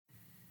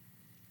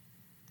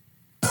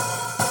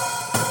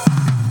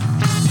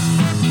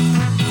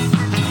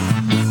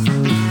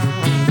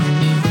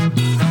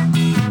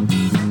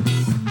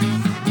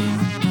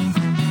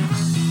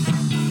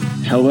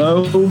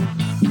Hello,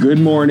 good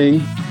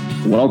morning.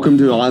 Welcome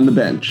to On the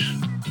Bench.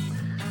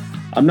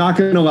 I'm not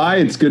going to lie,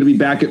 it's good to be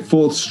back at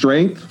full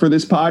strength for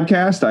this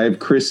podcast. I have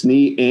Chris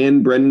Nee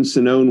and Brendan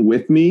Sonnone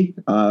with me.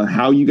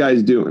 How you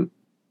guys doing?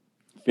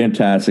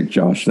 Fantastic,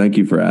 Josh. Thank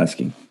you for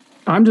asking.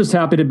 I'm just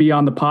happy to be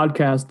on the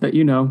podcast that,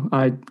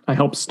 I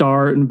helped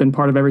start and been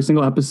part of every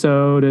single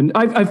episode. And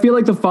I feel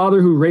like the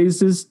father who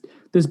raises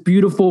this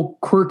beautiful,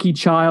 quirky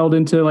child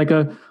into like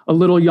a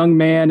little young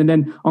man. And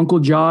then Uncle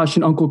Josh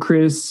and Uncle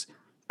Chris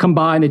come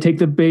by and they take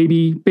the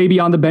baby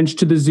on the bench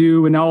to the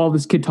zoo. And now all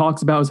this kid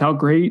talks about is how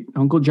great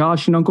Uncle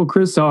Josh and Uncle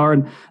Chris are.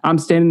 And I'm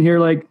standing here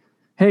like,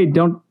 hey,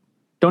 don't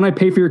I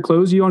pay for your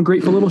clothes, you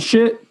ungrateful little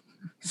shit?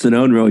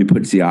 Sonnone really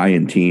puts the I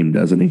in team,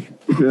 doesn't he?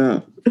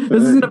 Yeah.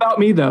 This isn't about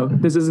me, though.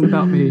 This isn't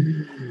about me.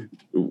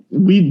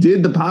 We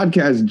did the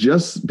podcast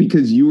just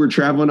because you were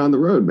traveling on the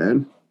road,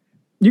 man.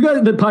 You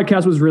guys, the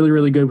podcast was really,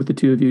 really good with the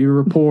two of you. Your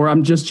rapport,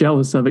 I'm just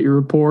jealous of it. Your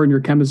rapport and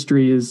your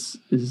chemistry is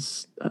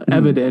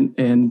evident,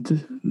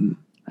 and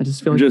I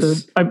just feel like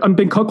I'm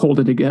being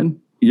cuckolded again.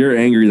 You're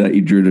angry that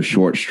you drew the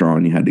short straw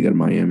and you had to go to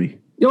Miami.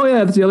 Oh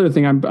yeah, that's the other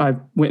thing. I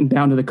went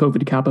down to the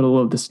COVID capital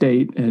of the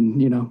state,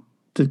 and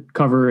to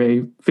cover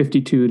a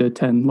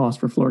 52-10 loss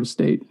for Florida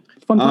State.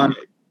 It's fun time.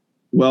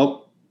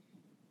 Well,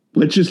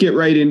 let's just get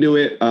right into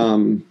it.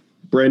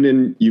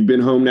 Brendan, you've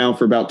been home now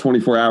for about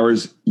 24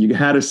 hours. You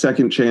had a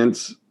second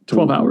chance to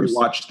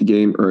watch the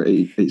game, or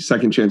a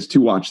second chance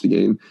to watch the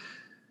game.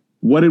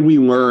 What did we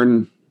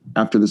learn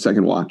after the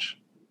second watch?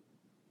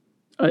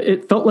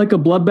 It felt like a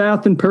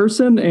bloodbath in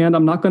person, and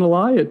I'm not going to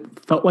lie, it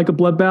felt like a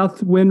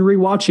bloodbath when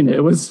rewatching it.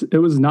 It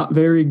was not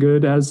very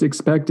good as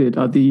expected.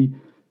 I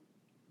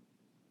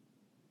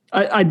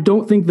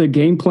don't think the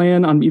game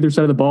plan on either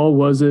side of the ball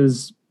was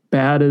as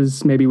bad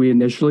as maybe we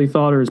initially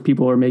thought, or as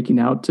people are making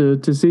out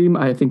to seem.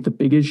 I think the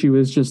big issue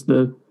is just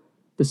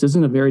this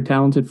isn't a very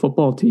talented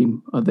football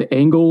team. The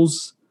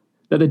angles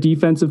that the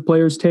defensive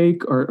players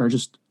take are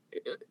just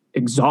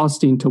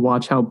exhausting to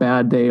watch how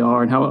bad they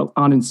are and how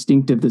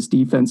uninstinctive this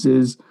defense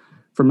is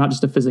from not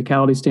just a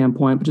physicality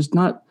standpoint, but just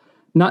not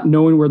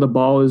knowing where the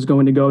ball is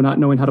going to go, not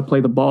knowing how to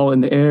play the ball in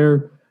the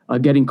air,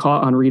 getting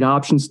caught on read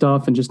option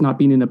stuff, and just not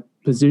being in a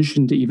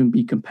position to even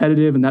be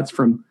competitive. And that's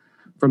from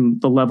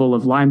the level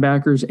of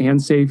linebackers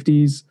and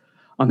safeties.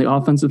 On the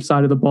offensive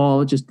side of the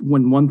ball, just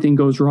when one thing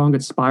goes wrong,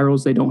 it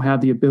spirals. They don't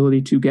have the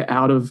ability to get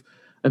out of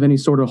any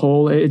sort of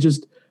hole.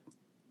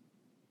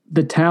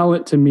 The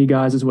talent to me,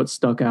 guys, is what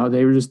stuck out.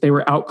 They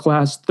were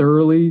outclassed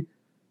thoroughly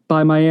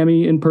by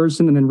Miami in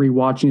person, and then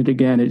rewatching it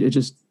again, it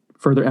just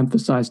further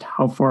emphasized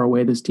how far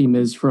away this team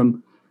is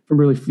from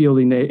really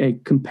fielding a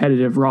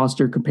competitive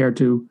roster compared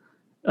to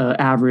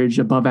average,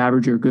 above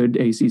average, or good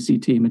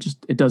ACC team.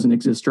 It doesn't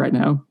exist right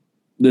now.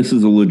 This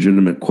is a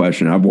legitimate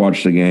question. I've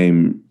watched the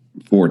game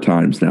 4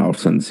 times now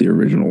since the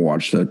original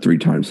watch, 3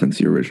 times since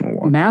the original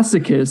watch.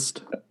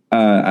 Masochist.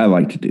 I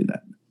like to do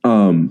that.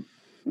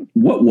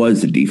 What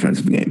was the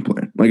defensive game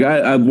plan? Like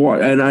I've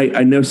watched, and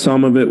I know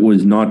some of it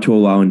was not to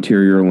allow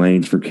interior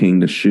lanes for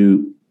King to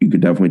shoot. You could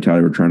definitely tell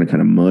they were trying to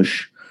kind of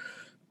mush.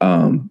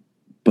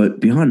 But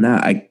beyond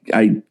that,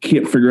 I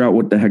can't figure out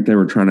what the heck they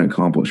were trying to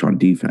accomplish on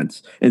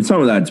defense. And some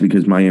of that's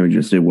because Miami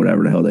just did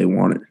whatever the hell they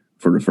wanted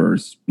for the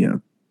first,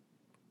 2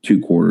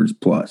 quarters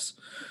plus.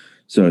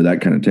 So that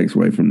kind of takes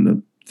away from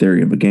the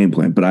theory of a game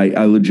plan. But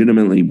I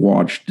legitimately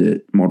watched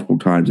it multiple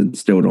times and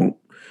still don't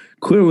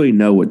clearly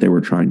know what they were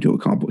trying to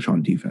accomplish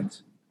on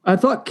defense. I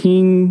thought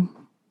King,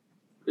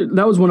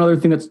 that was one other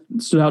thing that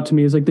stood out to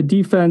me, is like the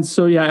defense.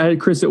 So yeah,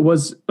 Chris, it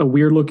was a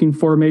weird looking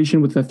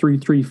formation with a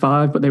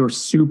 3-3-5, but they were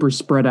super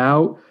spread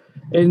out.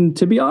 And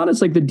to be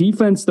honest, like the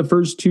defense, the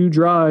first 2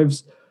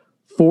 drives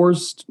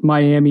forced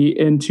Miami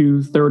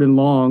into 3rd and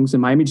longs,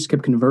 and Miami just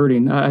kept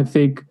converting. I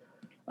think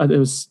it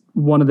was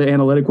one of the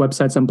analytic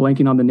websites, I'm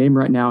blanking on the name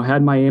right now,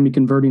 had Miami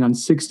converting on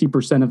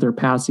 60% of their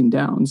passing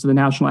downs. So the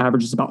national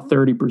average is about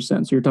 30%.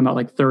 So you're talking about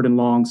like 3rd and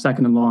long, 2nd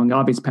and long,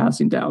 obvious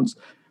passing downs.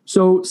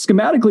 So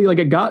schematically, like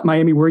it got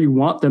Miami where you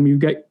want them. You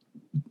get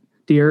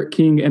D'Eriq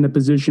King in a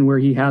position where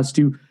he has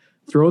to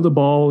throw the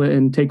ball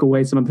and take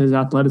away some of his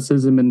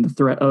athleticism and the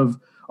threat of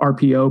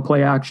RPO,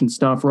 play action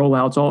stuff,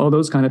 rollouts, all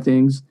those kind of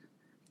things.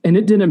 And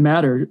it didn't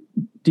matter.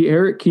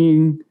 D'Eriq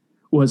King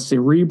was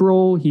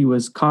cerebral. He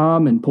was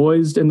calm and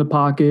poised in the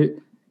pocket,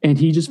 and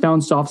he just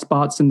found soft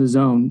spots in the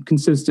zone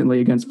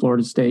consistently against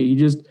Florida State.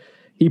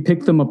 He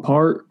picked them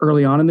apart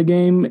early on in the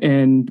game,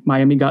 and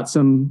Miami got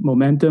some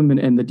momentum,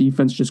 and the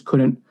defense just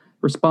couldn't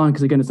respond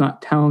because, again, it's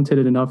not talented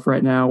enough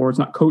right now, or it's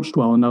not coached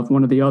well enough,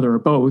 one or the other, or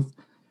both,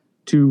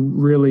 to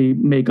really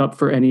make up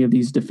for any of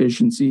these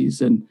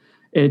deficiencies. And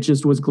it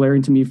just was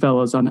glaring to me,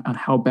 fellas, on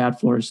how bad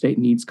Florida State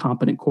needs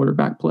competent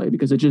quarterback play,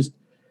 because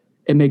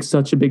it makes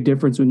such a big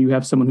difference when you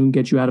have someone who can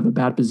get you out of a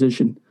bad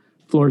position.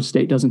 Florida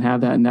State doesn't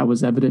have that, and that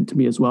was evident to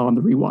me as well on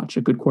the rewatch.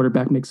 A good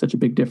quarterback makes such a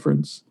big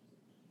difference.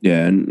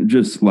 Yeah, and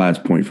just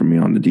last point for me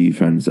on the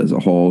defense as a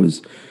whole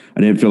is I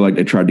didn't feel like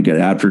they tried to get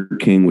after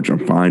King, which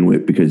I'm fine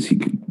with because he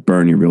can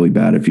burn you really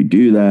bad if you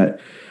do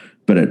that.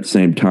 But at the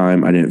same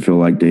time, I didn't feel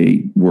like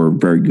they were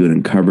very good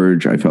in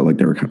coverage. I felt like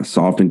they were kind of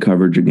soft in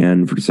coverage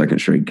again for the second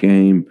straight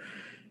game.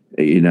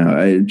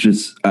 I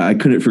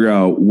couldn't figure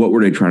out what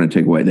were they trying to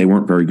take away. They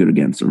weren't very good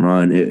against the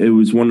run. It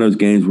was one of those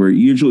games where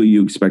usually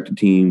you expect a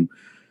team,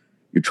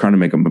 you're trying to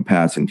make them a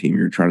passing team,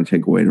 you're trying to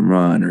take away the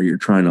run, or you're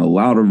trying to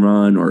allow to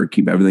run or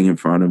keep everything in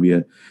front of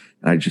you.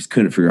 And I just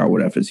couldn't figure out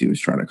what FSU was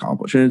trying to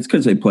accomplish. And it's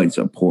because they played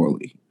so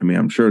poorly. I mean,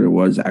 I'm sure there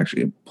was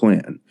actually a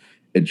plan.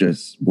 It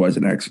just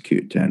wasn't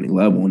executed to any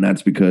level. And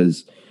that's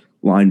because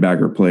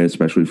linebacker play,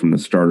 especially from the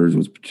starters,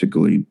 was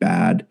particularly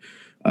bad.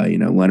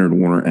 Leonard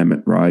Warner,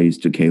 Emmett Rice,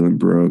 to Kalen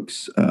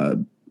Brooks.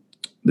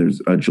 There's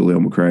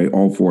Jaleel McRae.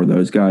 All four of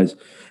those guys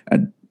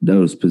at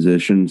those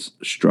positions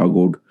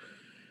struggled.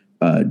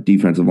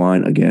 Defensive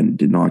line, again,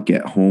 did not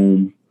get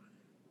home.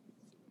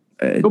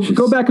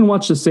 Go back and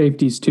watch the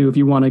safeties, too, if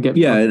you want to get...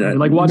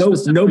 watch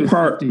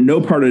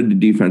no part of the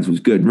defense was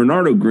good.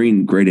 Renardo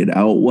Green graded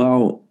out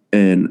well,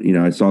 and,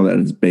 I saw that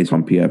it's based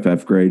on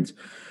PFF grades.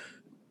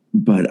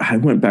 But I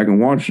went back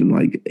and watched,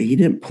 and he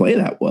didn't play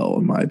that well,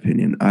 in my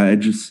opinion.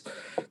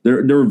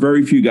 There were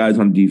very few guys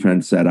on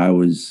defense that I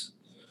was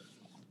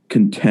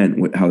content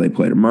with how they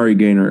played. Murray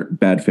Gaynor,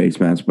 bad face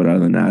mask, but other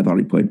than that, I thought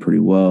he played pretty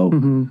well.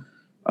 Mm-hmm.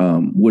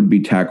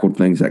 Would-be tackled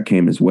things that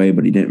came his way,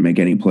 but he didn't make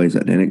any plays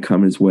that didn't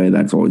come his way.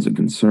 That's always a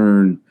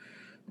concern,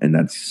 and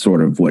that's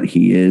sort of what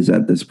he is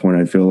at this point,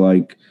 I feel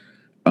like.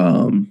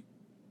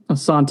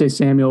 Asante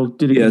Samuel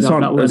did a good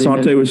job.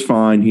 Asante was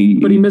fine.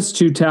 But he missed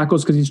 2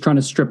 tackles because he's trying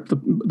to strip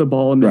the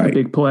ball and make a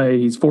big play.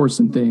 He's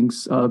forcing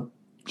things.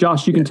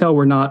 Josh, you can tell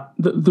we're not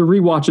the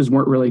rewatches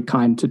weren't really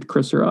kind to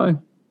Chris or I.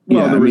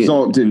 Well, the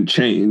result didn't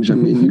change. I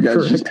mean, you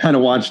guys just kind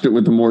of watched it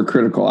with a more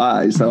critical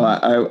eye, so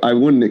I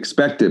wouldn't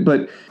expect it.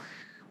 But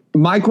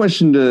my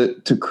question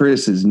to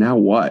Chris is, now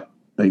what?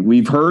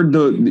 We've heard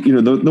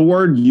the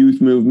word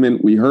youth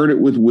movement. We heard it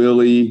with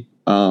Willie.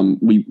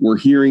 We're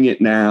hearing it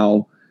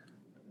now.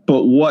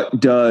 But what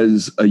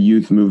does a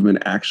youth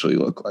movement actually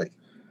look like?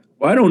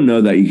 Well, I don't know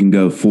that you can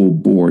go full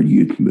bore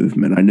youth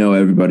movement. I know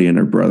everybody and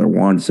their brother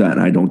wants that,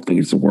 and I don't think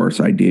it's the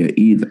worst idea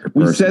either.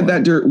 Personally. We said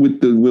that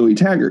with the Willie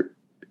Taggart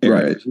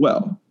era as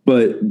well.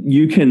 But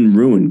you can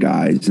ruin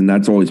guys, and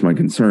that's always my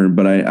concern.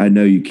 But I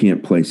know you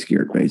can't play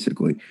scared,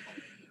 basically.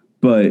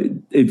 But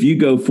if you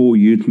go full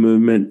youth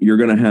movement, you're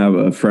going to have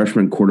a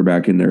freshman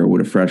quarterback in there with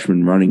a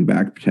freshman running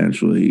back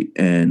potentially.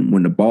 And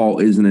when the ball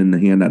isn't in the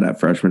hand of that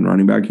freshman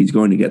running back, he's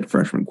going to get the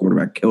freshman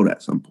quarterback killed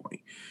at some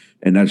point.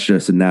 And that's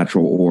just a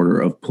natural order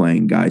of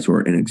playing guys who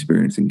are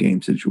inexperienced in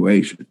game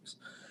situations.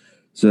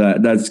 So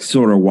that's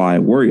sort of why I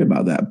worry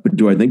about that. But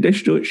do I think they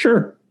should do it?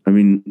 Sure. I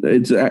mean,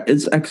 it's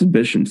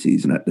exhibition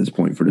season at this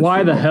point for this.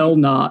 Why the hell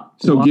not?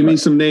 So give me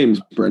some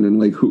names, Brendan.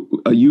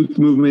 Who a youth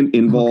movement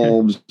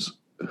involves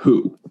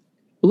who?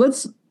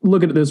 Let's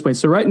look at it this way.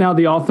 So right now,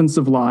 the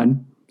offensive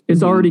line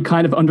is already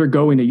kind of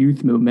undergoing a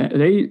youth movement.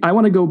 I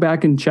want to go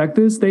back and check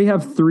this. They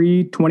have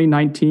 3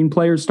 2019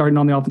 players starting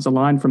on the offensive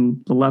line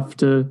from the left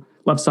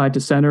side to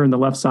center, and the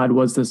left side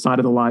was the side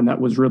of the line that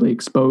was really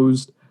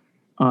exposed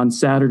on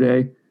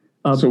Saturday.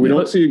 So we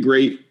don't see a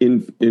great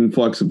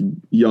influx of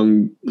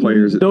young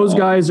players. Those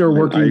guys are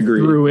working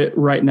through it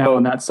right now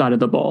on that side of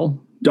the ball.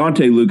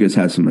 Dante Lucas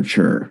has to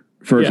mature.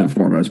 First and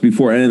foremost,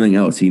 before anything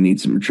else, he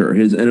needs to mature.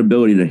 His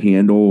inability to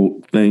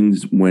handle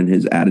things when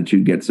his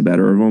attitude gets the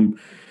better of him,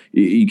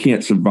 you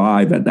can't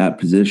survive at that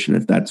position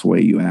if that's the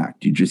way you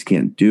act. You just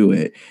can't do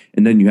it.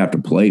 And then you have to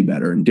play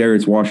better. And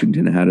Darius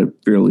Washington had a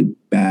fairly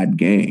bad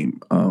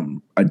game.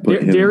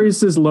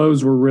 Darius's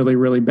lows were really,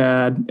 really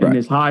bad, and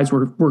his highs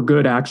were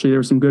good, actually. There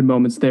were some good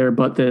moments there,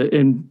 but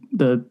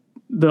the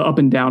up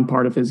and down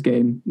part of his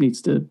game needs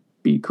to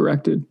be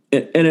corrected.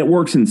 And it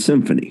works in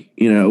symphony.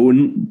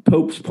 When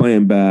Pope's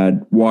playing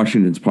bad,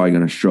 Washington's probably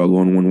going to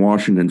struggle. And when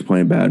Washington's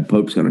playing bad,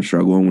 Pope's going to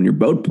struggle. And when you're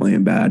both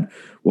playing bad,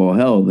 well,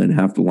 hell, then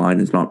half the line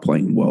is not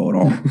playing well at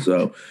all.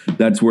 So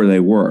that's where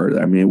they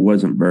were. I mean, it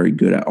wasn't very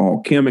good at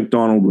all. Cam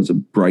McDonald was a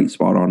bright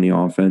spot on the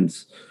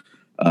offense.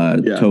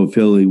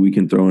 Philly, we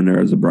can throw in there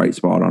as a bright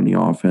spot on the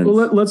offense.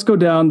 Well, let's go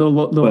down the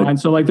line.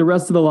 So, the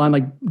rest of the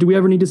line, do we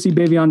ever need to see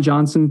Bavion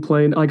Johnson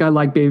play? I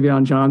like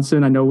Bavion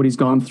Johnson. I know what he's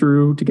gone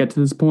through to get to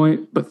this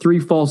point. But 3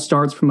 false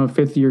starts from a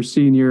fifth-year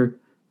senior,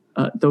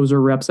 those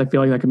are reps I feel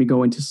like that can be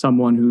going to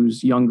someone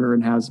who's younger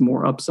and has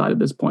more upside at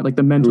this point. Like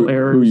the mental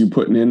errors. Who are you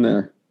putting in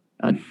there?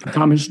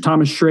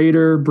 Thomas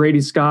Schrader,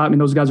 Brady Scott. I mean,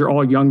 those guys are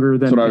all younger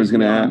than. That's what I was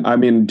going to ask. I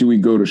mean, do we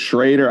go to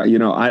Schrader? I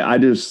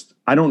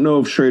don't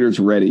know if Schrader's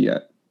ready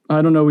yet.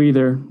 I don't know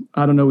either.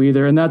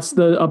 And that's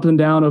the up and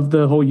down of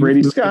the whole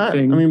Brady Scott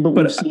thing. I mean, but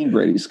we've seen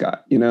Brady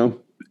Scott, In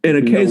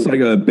a case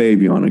like a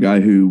Bavion, a guy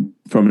who,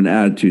 from an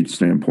attitude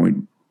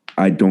standpoint,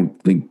 I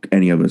don't think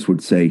any of us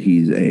would say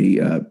he's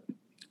a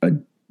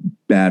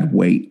bad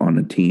weight on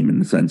a team in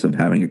the sense of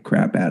having a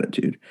crap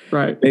attitude.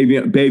 Right.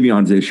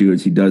 Bavion's issue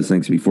is he does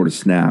things before the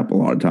snap a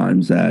lot of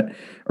times that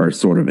are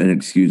sort of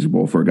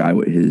inexcusable for a guy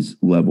with his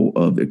level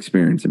of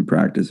experience and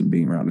practice and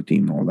being around a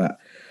team and all that.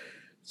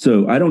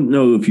 So I don't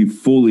know if you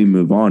fully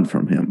move on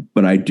from him,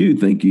 but I do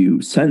think you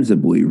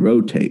sensibly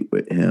rotate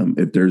with him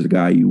if there's a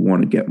guy you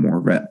want to get more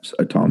reps,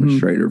 a Thomas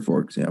Schrader,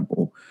 for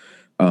example.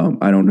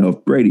 I don't know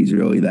if Brady's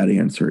really that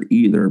answer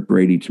either.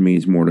 Brady, to me,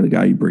 is more to the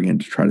guy you bring in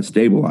to try to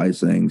stabilize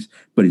things,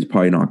 but he's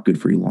probably not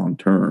good for you long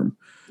term.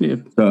 Yeah.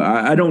 So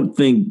I don't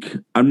think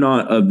 –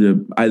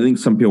 I think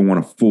some people want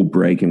a full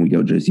break and we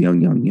go just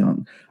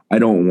young. I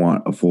don't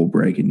want a full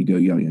break and you go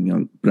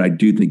young. But I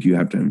do think you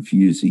have to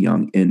infuse the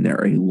young in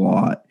there a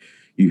lot.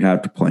 You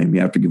have to play him.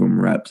 You have to give him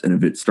reps. And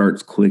if it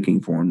starts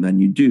clicking for him, then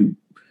you do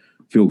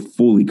feel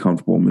fully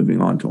comfortable moving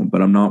on to him.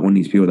 But I'm not one of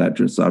these people that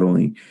just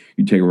suddenly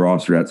you take a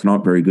roster that's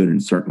not very good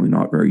and certainly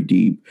not very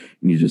deep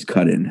and you just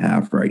cut it in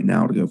half right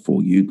now to go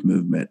full youth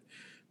movement,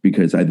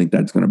 because I think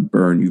that's going to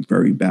burn you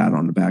very bad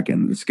on the back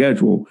end of the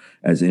schedule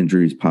as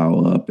injuries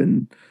pile up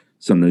and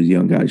some of those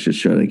young guys just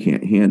show they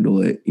can't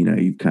handle it. You know,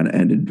 you've kind of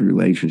ended the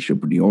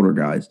relationship with the older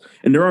guys.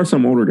 And there are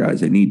some older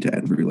guys that need to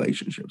end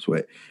relationships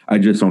with. I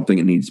just don't think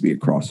it needs to be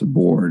across the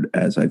board,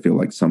 as I feel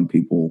like some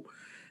people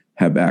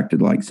have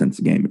acted like since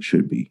the game it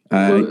should be.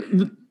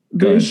 The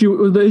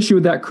issue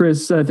with that,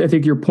 Chris, I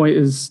think your point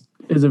is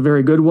a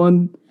very good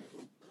one.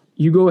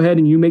 You go ahead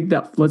and you make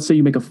that, let's say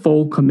you make a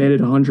full committed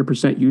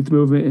 100% youth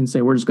movement and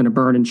say, we're just going to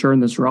burn and churn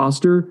this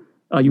roster.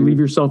 You leave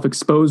yourself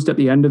exposed at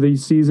the end of the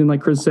season,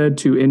 like Chris said,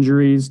 to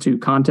injuries, to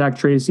contact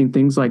tracing,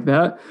 things like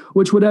that,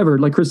 which whatever,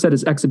 like Chris said,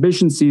 is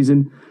exhibition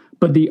season.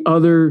 But the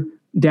other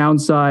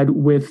downside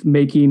with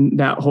making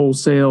that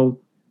wholesale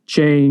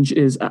change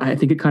is I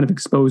think it kind of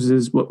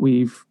exposes what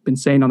we've been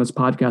saying on this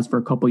podcast for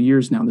a couple of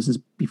years now. This is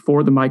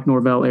before the Mike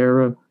Norvell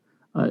era,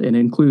 and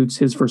includes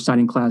his first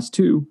signing class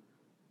too.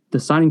 The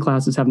signing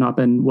classes have not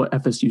been what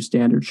FSU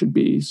standard should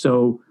be.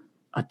 So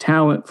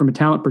from a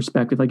talent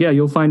perspective, like, yeah,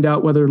 you'll find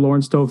out whether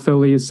Lawrence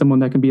Toafili is someone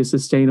that can be a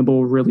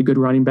sustainable, really good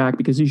running back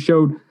because he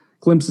showed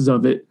glimpses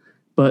of it.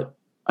 But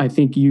I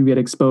think you get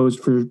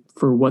exposed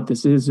for what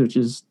this is, which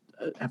is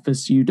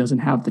FSU doesn't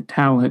have the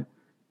talent,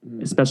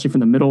 especially from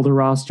the middle of the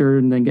roster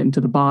and then getting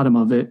to the bottom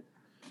of it.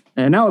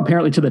 And now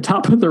apparently to the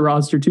top of the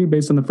roster too,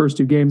 based on the first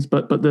two games.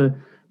 But the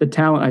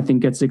talent, I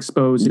think, gets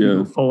exposed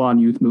in a full-on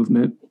youth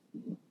movement.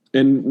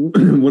 And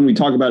when we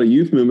talk about a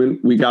youth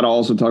movement, we got to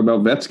also talk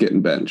about vets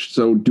getting benched.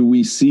 So do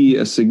we see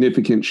a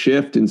significant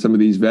shift in some of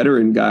these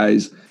veteran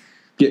guys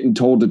getting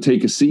told to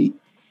take a seat?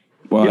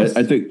 Well, yes.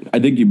 I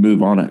think you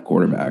move on at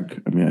quarterback.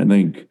 I mean, I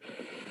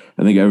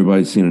think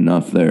everybody's seen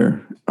enough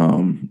there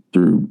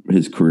through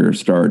his career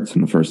starts in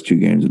the first two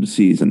games of the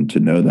season to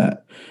know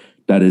that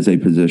is a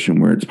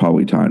position where it's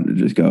probably time to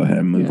just go ahead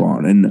and move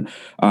on. And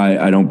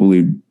I don't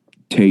believe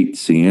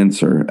Tate's the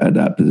answer at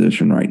that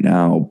position right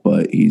now,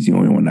 but he's the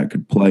only one that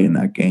could play in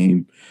that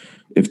game.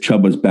 If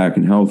Chubba's back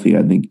and healthy,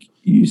 I think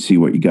you see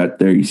what you got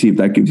there. You see if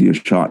that gives you a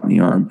shot in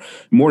the arm.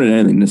 More than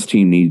anything, this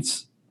team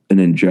needs an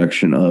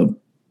injection of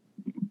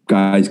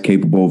guys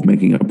capable of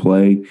making a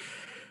play,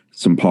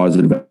 some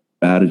positive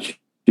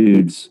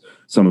attitudes,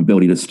 some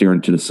ability to stare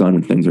into the sun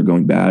when things are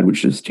going bad,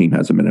 which this team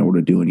hasn't been able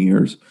to do in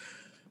years.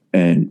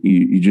 And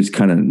you just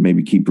kind of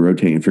maybe keep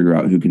rotating and figure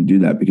out who can do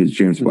that, because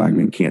James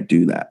Blackman can't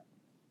do that.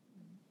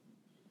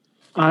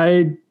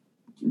 Do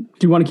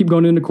you want to keep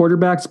going into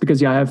quarterbacks?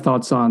 Because I have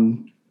thoughts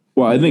on.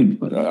 Well, I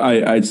think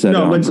I said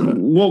no.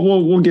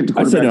 We'll get to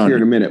quarterbacks here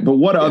in a minute. But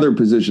what other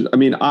positions? I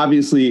mean,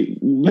 obviously,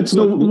 let's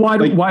look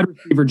wide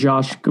receiver.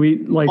 Josh, can we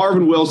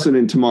Marvin Wilson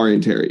and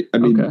Tamorrion Terry? I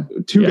mean,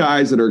 two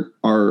guys that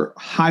are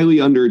highly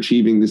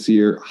underachieving this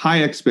year,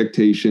 high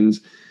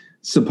expectations.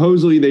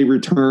 Supposedly they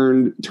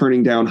returned,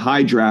 turning down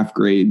high draft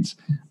grades.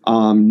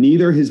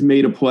 Neither has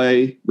made a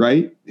play.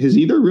 Right? Has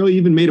either really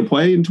even made a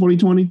play in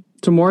 2020?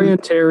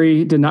 Tamorrion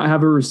Terry did not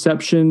have a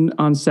reception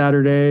on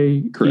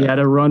Saturday. Correct. He had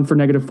a run for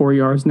 -4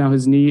 yards. Now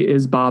his knee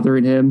is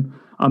bothering him.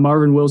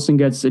 Marvin Wilson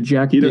gets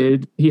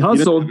ejected. He hustled.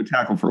 He doesn't have a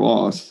tackle for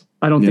loss.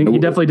 I don't think he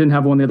definitely didn't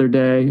have one the other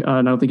day.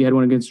 And I don't think he had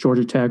one against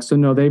Georgia Tech. So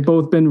no, they've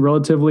both been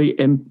relatively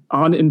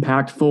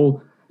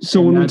unimpactful.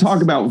 So when we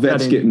talk about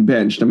vets getting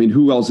benched, I mean,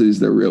 who else is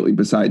there really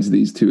besides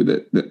these two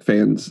that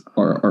fans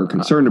are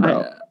concerned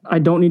about? I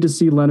don't need to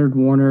see Leonard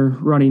Warner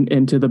running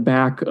into the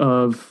back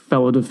of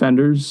fellow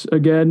defenders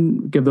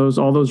again. Give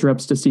all those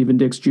reps to Steven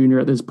Dix Jr.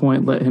 at this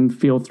point. Let him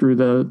feel through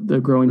the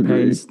growing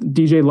pains.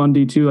 DJ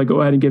Lundy too.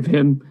 Go ahead and give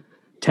him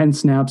 10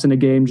 snaps in a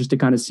game just to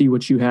kind of see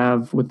what you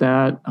have with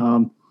that.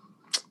 Trying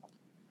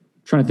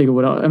to think of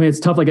what else. I mean, it's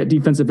tough. Like at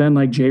defensive end,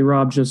 like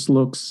J-Rob just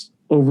looks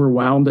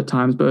overwhelmed at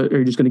times. But are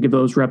you just going to give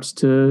those reps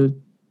to?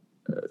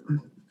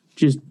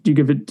 Do you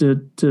give it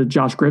to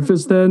Josh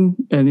Griffiths then?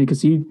 And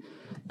because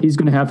he's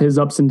going to have his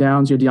ups and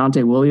downs. You have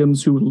Deontay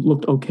Williams, who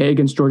looked okay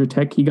against Georgia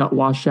Tech. He got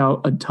washed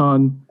out a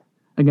ton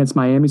against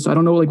Miami. So I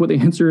don't know what the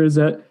answer is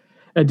at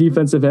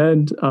defensive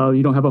end.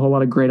 You don't have a whole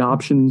lot of great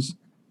options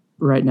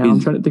right now. I'm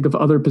trying to think of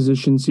other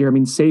positions here. I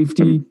mean,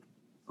 safety.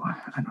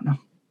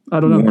 I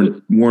don't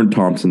know. Warren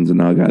Thompson's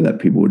another guy that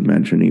people would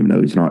mention, even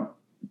though he's not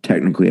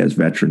technically as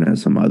veteran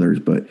as some others,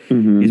 but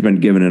he's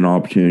been given an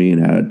opportunity and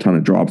had a ton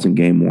of drops in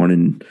game one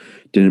and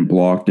didn't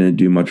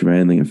do much of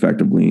anything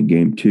effectively in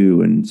game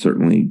two, and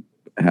certainly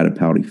had a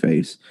pouty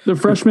face. The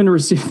freshman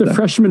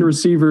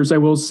receivers, I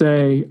will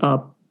say,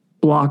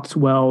 blocked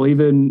well,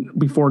 even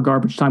before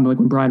garbage time, like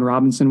when Brian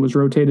Robinson was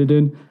rotated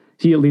in.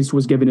 He at least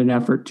was given an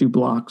effort to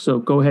block. So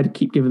go ahead and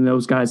keep giving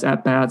those guys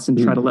at bats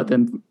and try to let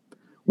them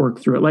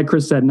work through it. Like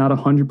Chris said, not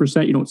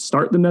 100%. You don't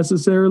start them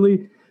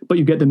necessarily, but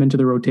you get them into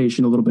the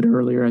rotation a little bit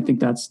earlier. I think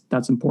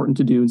that's important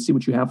to do and see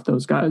what you have with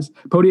those guys.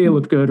 Potier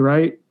looked good,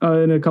 right?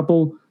 In a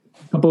couple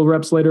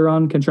reps later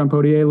on, Kentron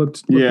Potier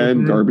looked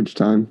in garbage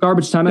time.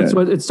 That's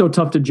why it's so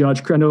tough to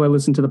judge. I know I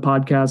listened to the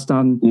podcast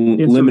on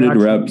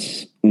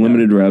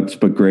limited reps,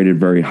 but graded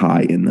very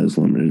high in those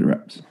limited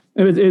reps.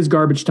 It is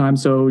garbage time,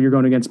 so you're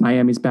going against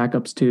Miami's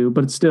backups too.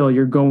 But still,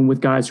 you're going with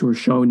guys who are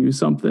showing you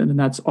something, and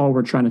that's all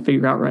we're trying to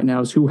figure out right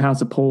now is who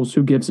has a pulse,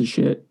 who gives a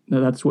shit.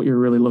 That's what you're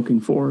really looking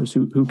for is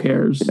who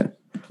cares. Yeah.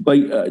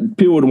 Like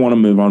people would want to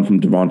move on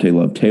from Devontae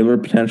Love-Taylor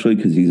potentially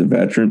because he's a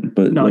veteran,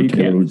 but no, you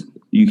can't.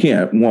 You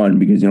can't. One,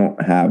 because you don't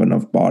have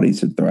enough bodies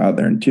to throw out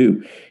there, and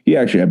two, he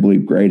actually, I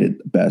believe, graded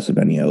the best of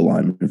any O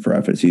lineman for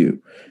FSU,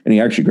 and he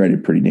actually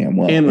graded pretty damn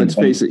well. And let's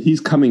face it, he's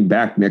coming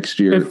back next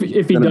year.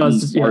 If he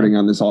does, starting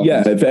on this offense.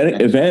 Yeah,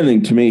 if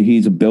anything, to me,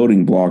 he's a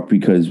building block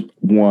because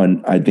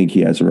one, I think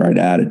he has the right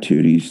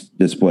attitude. He's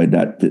displayed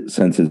that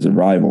sense of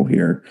survival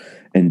here,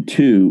 and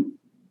two,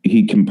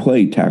 he can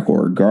play tackle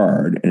or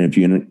guard, and if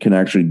you can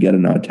actually get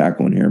another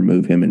tackle in here and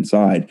move him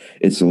inside,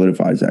 it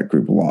solidifies that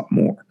group a lot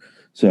more.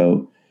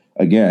 So.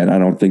 Again, I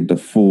don't think the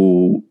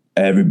full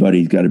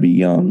everybody's got to be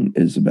young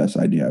is the best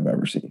idea I've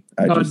ever seen.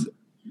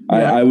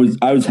 I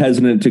was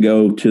hesitant to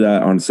go to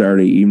that on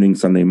Saturday evening,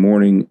 Sunday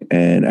morning,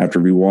 and after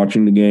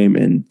rewatching the game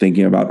and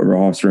thinking about the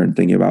roster and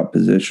thinking about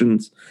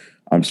positions,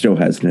 I'm still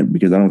hesitant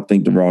because I don't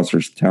think the roster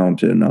is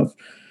talented enough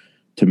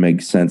to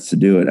make sense to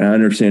do it. And I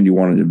understand you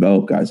want to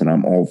develop guys, and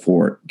I'm all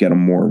for it, get them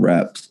more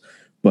reps.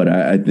 But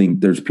I think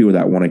there's people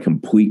that want a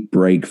complete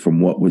break from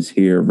what was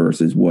here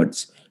versus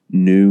what's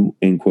new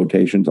in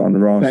quotations on the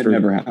roster. That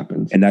never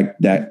happens. And that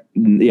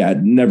it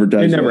never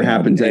does. It never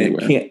happens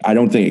anywhere. I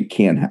don't think it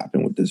can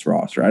happen with this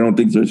roster. I don't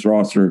think this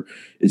roster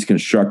is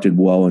constructed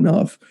well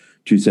enough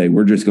to say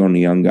we're just going to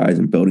young guys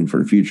and building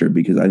for the future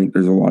because I think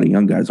there's a lot of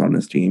young guys on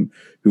this team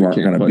who aren't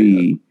going to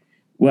be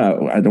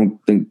I don't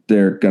think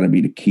they're going to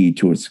be the key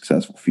to a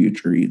successful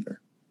future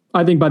either.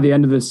 I think by the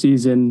end of this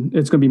season,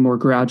 it's going to be more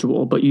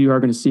gradual, but you are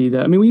going to see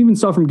that. I mean, we even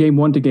saw from game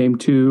 1 to game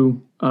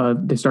 2,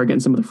 they started getting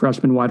some of the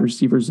freshman wide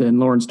receivers in.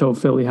 Lawrence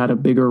Toafili had a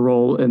bigger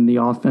role in the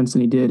offense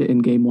than he did in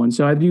game 1.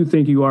 So I do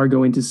think you are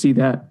going to see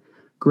that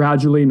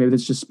gradually. Maybe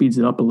this just speeds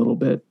it up a little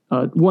bit.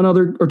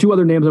 Two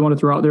other names I want to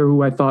throw out there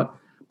who I thought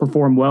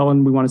performed well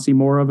and we want to see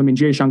more of. I mean,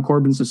 Jayshon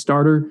Corbin's the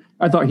starter.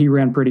 I thought he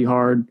ran pretty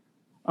hard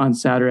on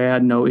Saturday. I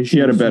had no issues. He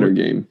had a better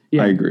game.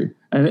 Yeah. I agree.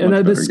 And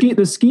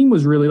the scheme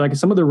was really like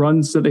some of the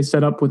runs that they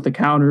set up with the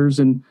counters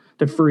and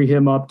to free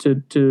him up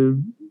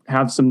to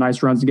have some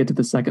nice runs to get to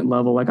the second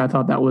level. Like I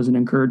thought that was an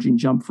encouraging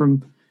jump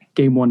from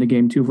game 1 to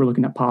game 2 if we're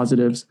looking at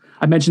positives.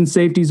 I mentioned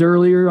safeties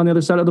earlier on the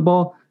other side of the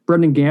ball.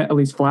 Brendan Gant at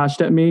least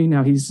flashed at me.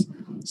 Now he's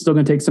still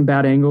going to take some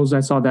bad angles. I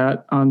saw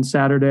that on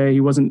Saturday.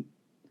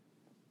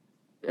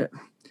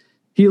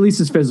 He at least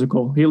is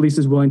physical. He at least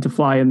is willing to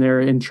fly in there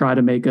and try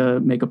to make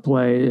a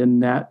play.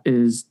 And that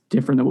is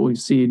different than what we've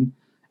seen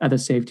at the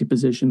safety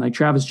position. Like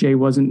Travis Jay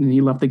wasn't, and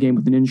he left the game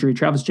with an injury.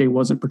 Travis Jay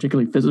wasn't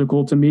particularly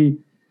physical to me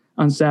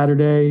on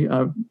Saturday.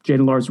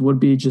 Jaden Lars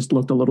Woodby just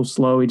looked a little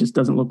slow. He just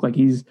doesn't look like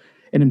he's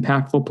an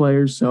impactful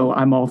player. So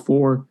I'm all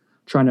for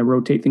trying to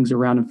rotate things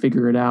around and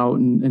figure it out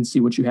and see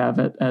what you have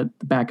at the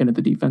back end of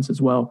the defense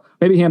as well.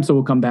 Maybe Hamsah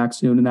will come back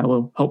soon and that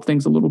will help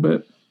things a little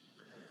bit.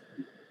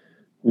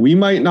 We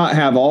might not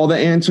have all the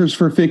answers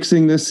for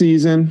fixing this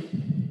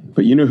season,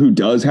 but you know who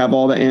does have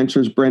all the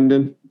answers,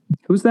 Brendan?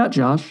 Who's that,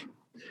 Josh?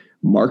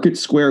 Market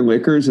Square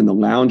Liquors and the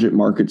Lounge at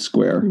Market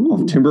Square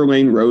off Timber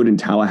Lane Road in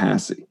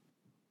Tallahassee.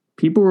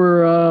 People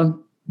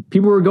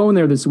were going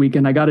there this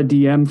weekend. I got a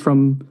DM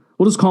from,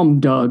 we'll just call him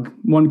Doug.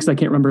 One, because I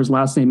can't remember his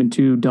last name, and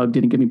two, Doug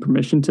didn't give me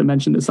permission to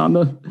mention this on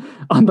the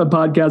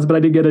podcast, but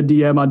I did get a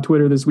DM on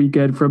Twitter this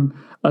weekend from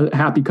a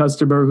happy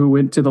customer who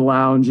went to the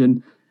lounge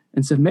and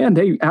said, man,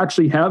 they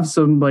actually have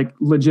some like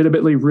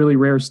legitimately really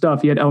rare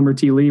stuff. He had Elmer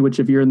T. Lee, which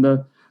if you're in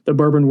the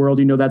bourbon world,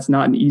 you know that's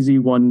not an easy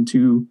one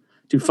to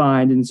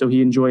find. And so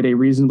he enjoyed a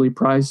reasonably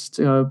priced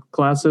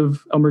glass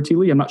of Elmer T.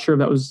 Lee. I'm not sure if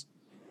that was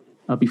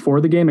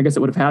before the game. I guess it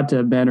would have had to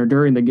have been or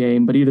during the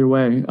game. But either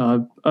way,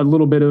 a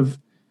little bit of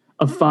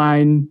a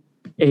fine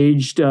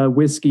aged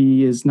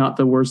whiskey is not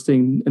the worst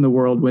thing in the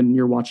world when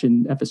you're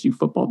watching FSU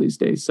football these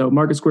days. So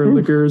Market Square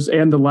Liquors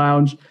and the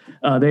Lounge,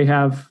 they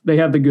have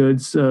the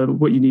goods,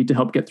 what you need to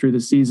help get through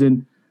the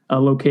season,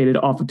 located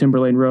off of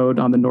Timber Lane Road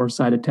on the north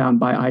side of town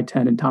by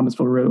I-10 and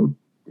Thomasville Road.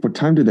 What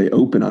time do they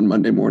open on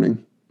Monday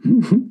morning?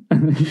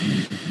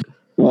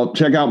 Well,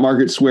 check out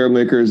Market Square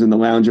Liquors and the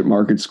Lounge at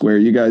Market Square.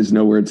 You guys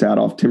know where it's at,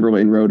 off Timber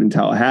Lane Road in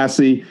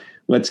Tallahassee.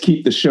 Let's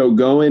keep the show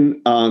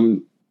going.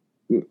 I'm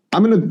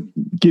going to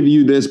give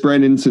you this,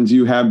 Brendan, since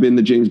you have been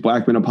the James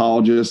Blackman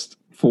apologist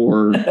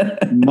for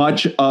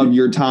much of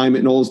your time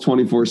at Noles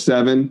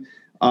 24/7.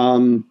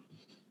 I'm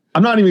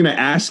not even going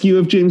to ask you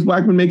if James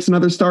Blackman makes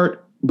another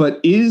start, but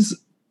is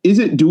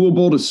it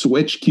doable to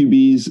switch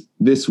QBs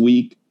this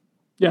week?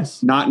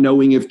 Yes. Not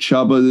knowing if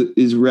Chuba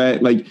is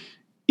red, like,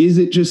 is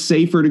it just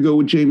safer to go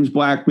with James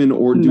Blackman,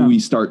 or do we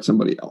start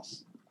somebody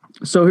else?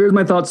 So here's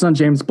my thoughts on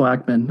James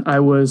Blackman. I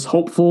was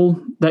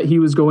hopeful that he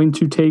was going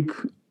to take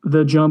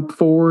the jump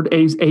forward,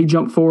 a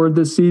jump forward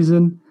this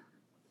season.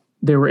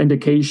 There were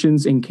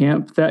indications in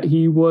camp that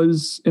he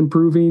was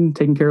improving,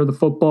 taking care of the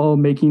football,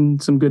 making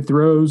some good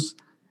throws.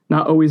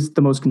 Not always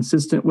the most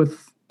consistent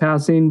with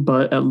passing,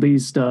 but at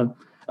least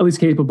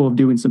capable of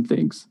doing some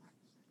things.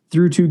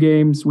 Through 2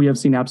 games, we have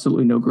seen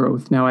absolutely no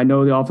growth. Now, I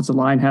know the offensive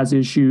line has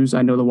issues.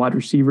 I know the wide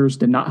receivers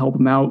did not help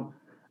him out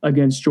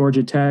against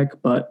Georgia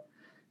Tech, but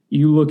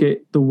you look at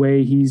the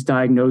way he's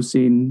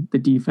diagnosing the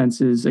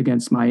defenses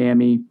against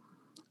Miami,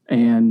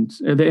 and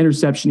the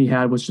interception he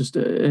had was just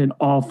an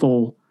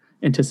awful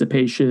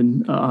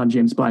anticipation on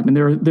James Blackman.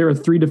 There are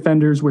 3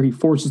 defenders where he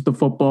forces the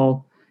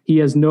football. He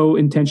has no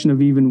intention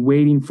of even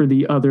waiting for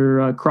the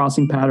other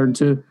crossing pattern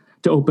to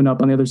open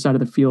up on the other side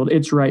of the field.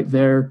 It's right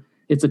there.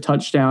 It's a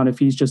touchdown if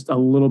he's just a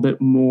little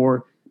bit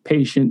more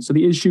patient. So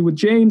the issue with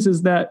James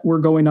is that we're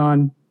going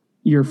on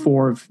year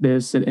 4 of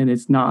this, and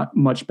it's not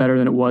much better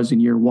than it was in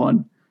year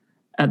 1.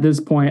 At this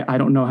point, I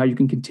don't know how you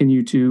can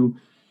continue to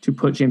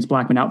put James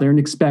Blackman out there and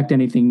expect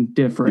anything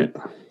different.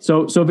 Yeah.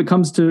 So if it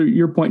comes to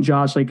your point,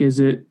 Josh, like,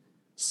 is it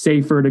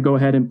safer to go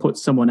ahead and put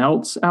someone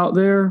else out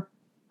there?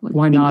 Like,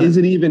 why not? Is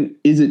it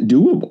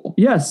doable?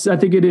 Yes, I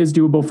think it is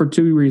doable for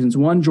 2 reasons.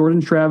 One,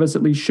 Jordan Travis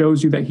at least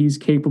shows you that he's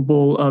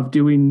capable of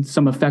doing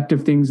some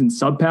effective things in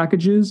sub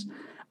packages.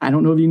 I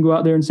don't know if you can go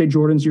out there and say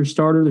Jordan's your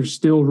starter. There's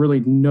still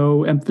really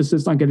no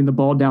emphasis on getting the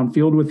ball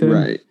downfield with him.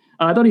 Right.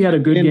 I thought he had a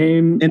good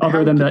game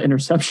other than the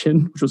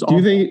interception, which was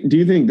awful. Do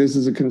you think this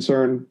is a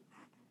concern?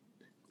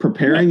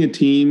 Preparing a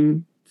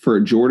team for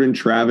a Jordan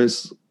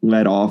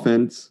Travis-led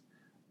offense,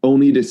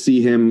 only to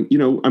see him,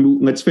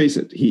 let's face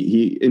it,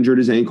 he injured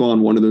his ankle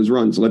on one of those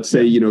runs. Let's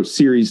say,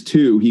 series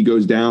 2, he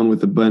goes down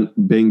with a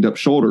banged up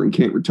shoulder and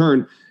can't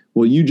return.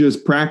 Well, you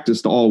just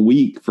practiced all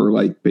week for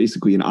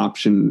basically an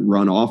option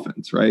run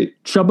offense, right?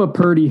 Chuba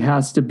Purdy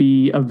has to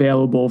be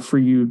available for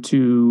you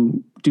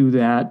to do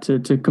that,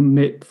 to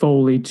commit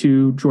fully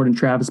to Jordan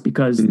Travis,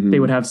 because they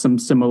would have some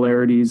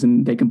similarities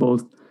and they can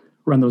both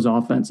run those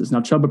offenses. Now,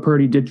 Chuba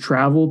Purdy did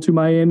travel to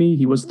Miami.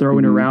 He was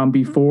throwing around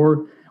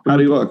before. How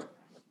do he look?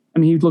 I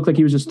mean, he looked like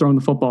he was just throwing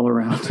the football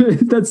around.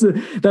 That's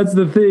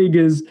the thing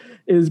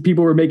is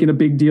people were making a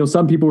big deal.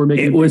 Some people were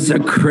making. It was the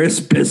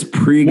crispest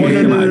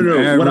pregame.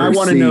 No. What I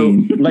want to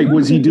know,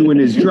 was he doing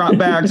his drop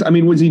backs? I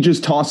mean, was he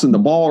just tossing the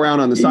ball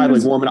around on the side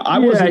warming up? I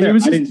wasn't there. I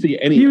didn't see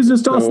any. He was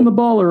just tossing the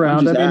ball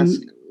around.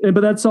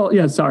 But that's all.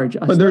 Yeah, sorry,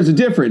 Josh. But there's a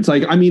difference.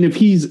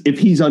 If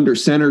he's under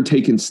center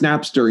taking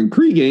snaps during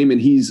pregame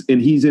and he's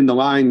in the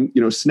line,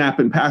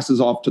 snapping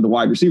passes off to the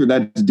wide receiver,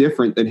 that's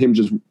different than him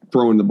just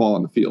throwing the ball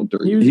on the field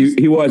during.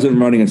 He wasn't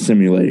running a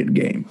simulated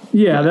game.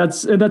 Yeah,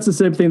 that's the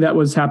same thing that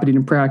was happening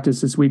in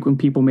practice this week when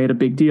people made a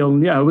big deal.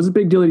 And yeah, it was a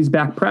big deal that he's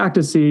back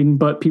practicing,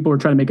 but people were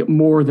trying to make it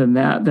more than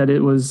that. That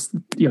it was,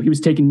 he was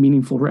taking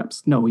meaningful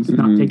reps. No, he's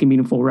not taking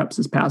meaningful reps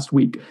this past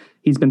week.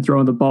 He's been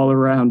throwing the ball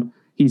around.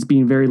 He's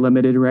being very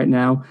limited right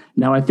now.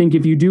 Now, I think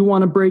if you do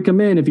want to break him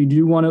in, if you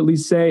do want to at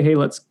least say, hey,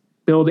 let's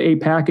build a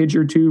package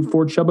or 2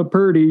 for Chuba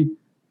Purdy,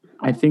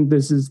 I think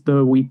this is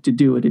the week to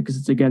do it because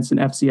it's against an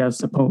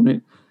FCS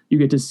opponent. You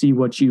get to see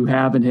what you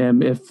have in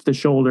him. If the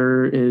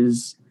shoulder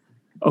is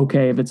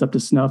okay, if it's up to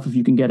snuff, if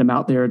you can get him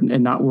out there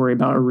and not worry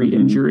about a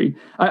re-injury.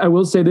 I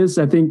will say this.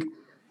 I think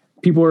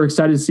people are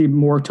excited to see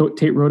more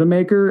Tate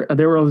Rodemaker.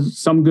 There was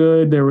some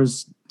good. There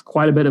was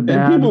quite a bit of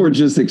bad. And people were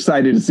just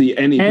excited to see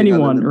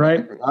anyone,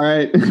 right? All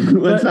right.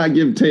 Let's not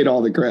give Tate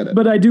all the credit.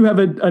 But I do have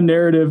a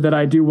narrative that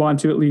I do want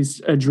to at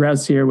least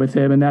address here with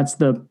him, and that's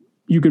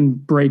you can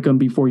break them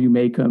before you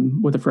make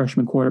them with a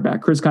freshman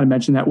quarterback. Chris kind of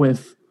mentioned that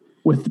with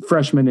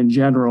freshmen in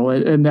general,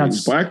 and that's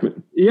James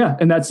Blackman. Yeah,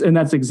 and that's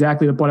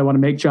exactly the point I want to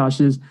make,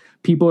 Josh, is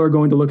people are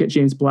going to look at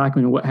James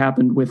Blackman and what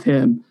happened with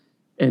him,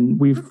 and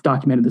we've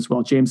documented this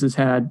well. James has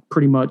had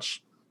pretty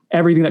much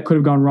everything that could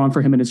have gone wrong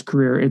for him in his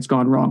career. It's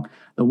gone wrong.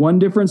 The one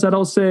difference that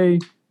I'll say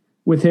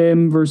with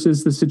him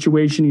versus the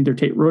situation either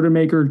Tate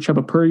Rodemaker or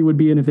Chuba Purdy would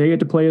be, and if they get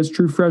to play as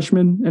true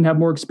freshmen and have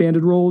more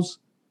expanded roles,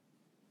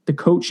 the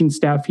coaching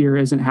staff here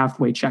isn't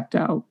halfway checked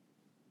out,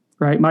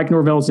 right? Mike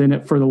Norvell's in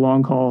it for the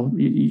long haul.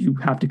 You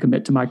have to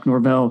commit to Mike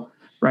Norvell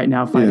right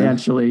now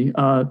financially.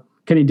 Yeah.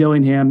 Kenny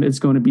Dillingham is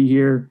going to be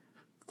here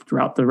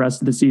throughout the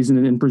rest of the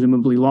season and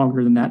presumably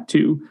longer than that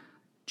too.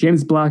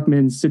 James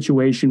Blackman's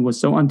situation was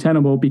so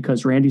untenable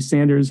because Randy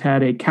Sanders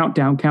had a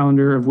countdown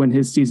calendar of when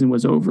his season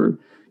was over.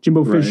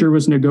 Jimbo Fisher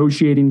was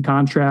negotiating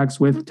contracts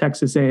with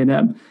Texas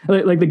A&M.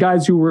 Like the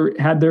guys who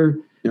had their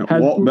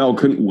Walt Bell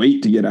couldn't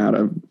wait to get out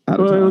of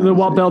town. The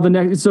Walt Bell the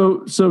next.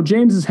 So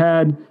James has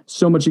had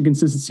so much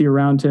inconsistency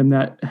around him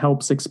that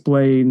helps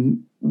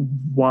explain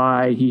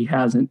why he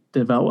hasn't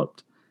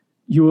developed.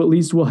 You at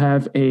least will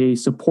have a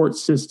support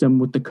system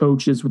with the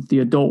coaches, with the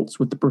adults,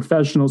 with the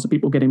professionals, the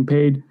people getting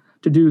paid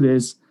to do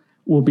this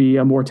will be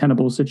a more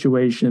tenable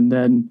situation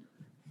than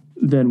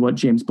what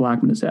James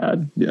Blackman has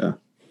had. Yeah.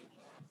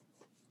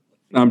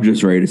 I'm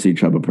just ready to see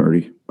Chubba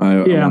Purdy. I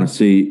want to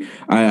see.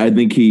 I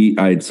think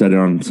I had said it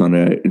on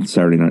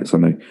Saturday night,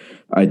 Sunday.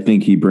 I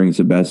think he brings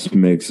the best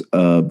mix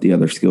of the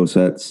other skill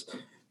sets.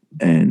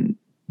 And,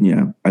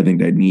 I think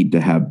they need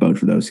to have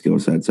both of those skill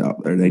sets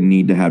out there. They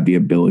need to have the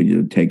ability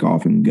to take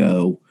off and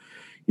go.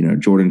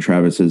 Jordan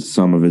Travis's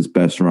some of his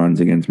best runs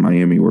against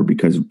Miami were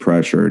because of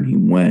pressure, and he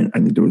went. I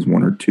think there was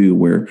one or two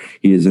where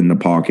he is in the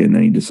pocket and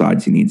then he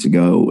decides he needs to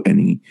go, and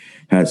he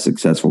has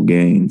successful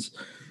gains.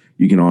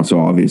 You can also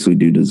obviously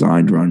do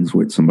designed runs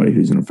with somebody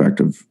who's an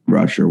effective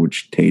rusher,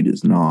 which Tate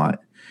is not.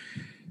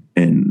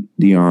 And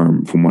the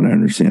arm, from what I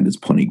understand, is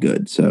plenty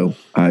good. So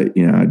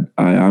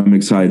I'm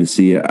excited to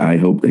see it. I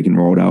hope they can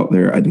roll it out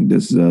there. I think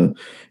this is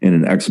in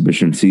an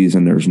exhibition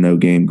season. There's no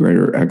game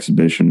greater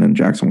exhibition than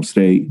Jacksonville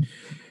State.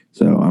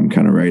 So I'm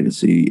kind of ready to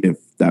see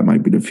if that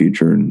might be the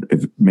future and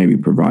if it maybe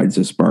provides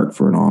a spark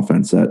for an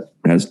offense that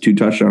has 2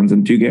 touchdowns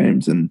in 2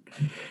 games and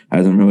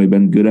hasn't really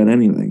been good at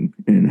anything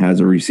and has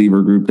a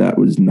receiver group that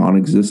was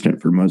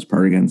non-existent for the most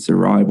part against their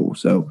rival.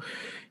 So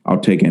I'll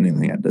take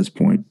anything at this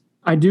point.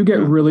 I do get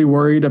really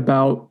worried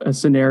about a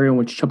scenario in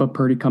which Chubba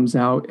Purdy comes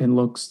out and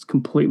looks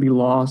completely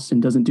lost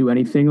and doesn't do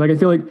anything. Like, I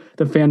feel like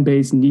the fan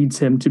base needs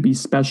him to be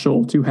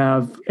special to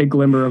have a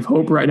glimmer of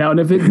hope right now. And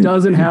if it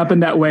doesn't happen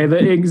that way, the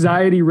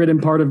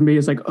anxiety-ridden part of me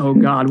is like, oh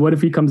God, what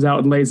if he comes out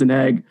and lays an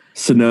egg?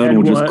 Sonnone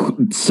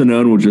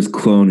will just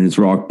clone his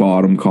rock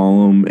bottom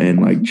column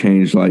and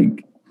change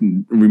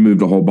remove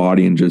the whole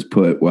body and just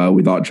put, well,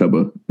 we thought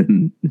Chubba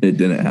and it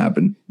didn't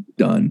happen.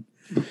 Done.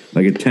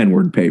 Like a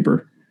 10-word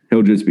paper.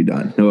 He'll just be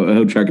done.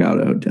 He'll check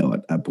out a hotel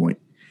at that point.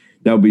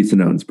 That would be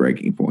Sonnone's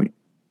breaking point.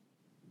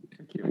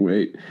 I can't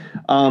wait.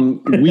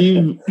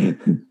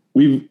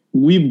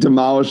 We've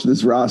demolished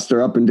this roster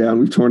up and down.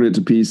 We've torn it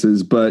to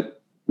pieces,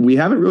 but we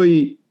haven't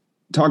really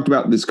talked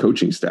about this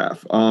coaching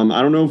staff.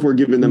 I don't know if we're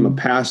giving them a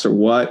pass or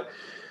what,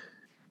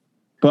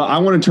 but I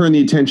want to turn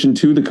the attention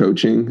to the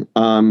coaching.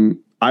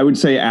 I would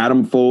say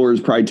Adam Fuller is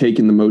probably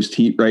taking the most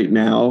heat right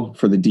now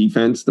for the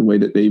defense, the way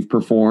that they've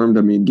performed.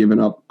 I mean, giving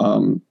up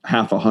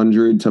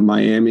 100 to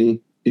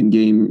Miami in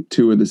game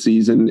 2 of the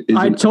season.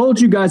 I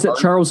told you guys that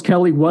Charles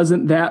Kelly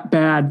wasn't that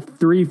bad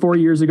 3-4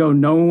 years ago.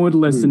 No one would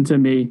listen to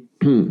me.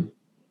 No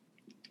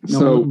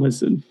one would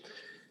listen.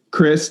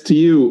 Chris, to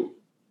you,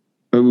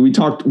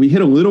 we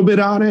hit a little bit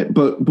on it,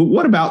 but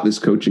what about this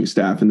coaching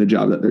staff and the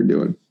job that they're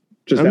doing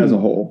just as a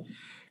whole?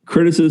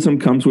 Criticism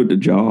comes with the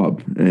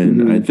job,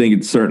 and I think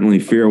it's certainly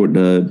fair with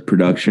the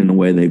production, the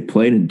way they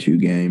played in 2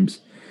 games.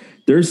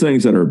 There's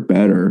things that are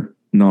better,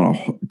 not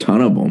a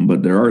ton of them,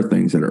 but there are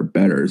things that are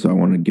better, so I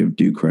want to give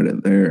due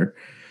credit there.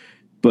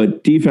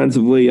 But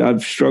defensively,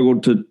 I've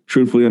struggled to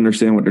truthfully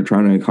understand what they're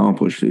trying to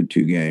accomplish through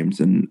 2 games,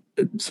 and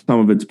some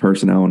of it's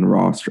personnel in the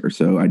roster,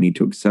 so I need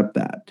to accept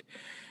that.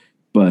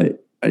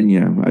 But, I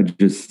don't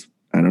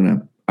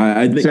know.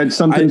 I think said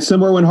something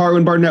similar when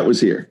Harlan Barnett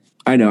was here.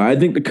 I know. I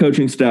think the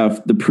coaching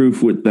staff, the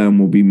proof with them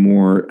will be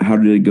more, how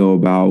do they go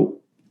about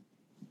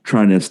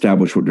trying to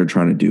establish what they're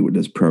trying to do with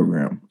this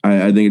program?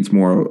 I think it's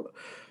more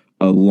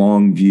a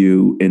long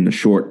view in the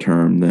short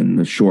term than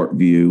the short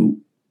view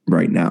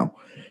right now.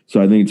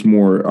 So I think it's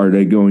more, are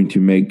they going to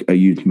make a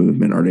youth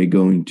movement? Are they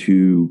going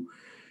to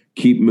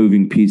keep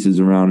moving pieces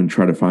around and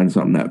try to find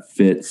something that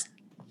fits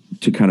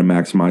to kind of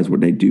maximize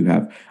what they do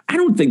have? I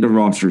don't think the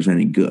roster is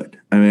any good.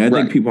 I mean, I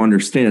think people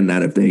understand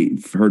that if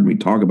they've heard me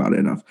talk about it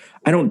enough.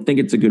 I don't think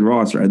it's a good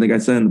roster. I think I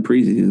said in the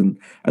preseason,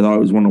 I thought it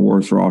was one of the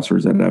worst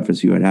rosters that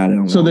FSU had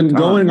in a So long then time.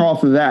 going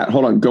off of that,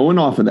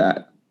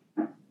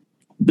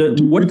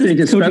 what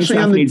the coaching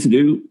staff needs to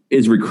do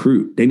is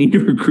recruit. They need to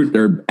recruit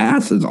their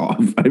asses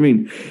off. I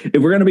mean,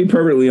 if we're going to be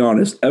perfectly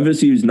honest,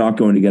 FSU is not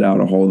going to get out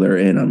a hole they're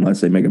in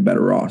unless they make a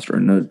better roster.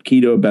 And the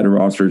key to a better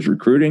roster is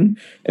recruiting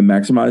and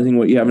maximizing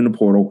what you have in the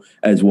portal,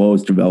 as well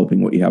as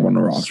developing what you have on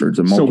the roster.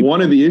 So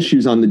one of the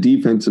issues on the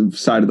defensive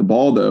side of the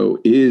ball, though,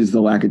 is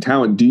the lack of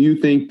talent. Do you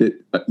think that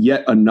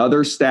yet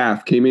another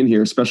staff came in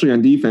here, especially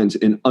on defense,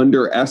 and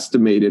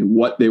underestimated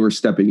what they were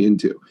stepping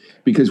into?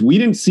 Because we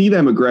didn't see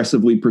them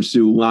aggressively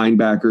pursue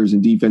linebackers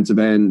and defensive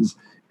ends,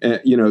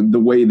 the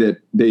way that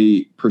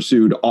they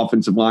pursued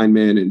offensive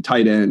linemen and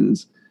tight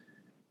ends.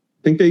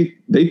 I think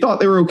they thought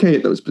they were okay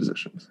at those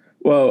positions.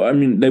 Well, I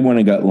mean, they went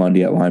and got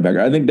Lundy at linebacker.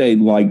 I think they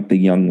like the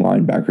young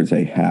linebackers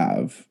they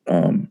have.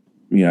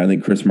 I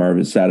think Chris Marv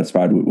is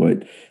satisfied with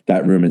what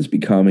that room is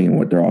becoming and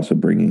what they're also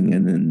bringing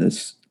in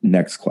this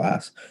next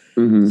class.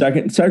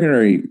 Mm-hmm.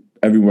 Secondary,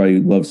 everybody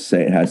loves to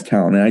say it has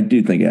talent, and I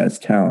do think it has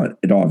talent.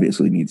 It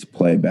obviously needs to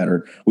play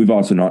better. We've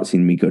also not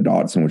seen Miko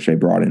Dotson, which they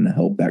brought in to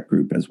help that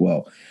group as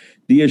well.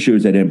 The issue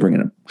is they didn't bring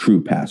in a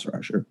true pass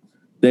rusher.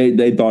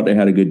 They thought they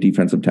had a good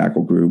defensive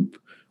tackle group.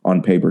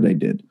 On paper, they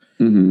did.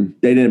 Mm-hmm.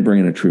 They didn't bring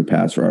in a true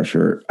pass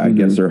rusher. I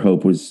guess their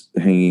hope was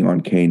hanging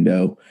on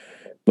Kando.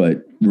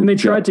 And they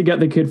tried to get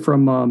the kid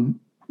from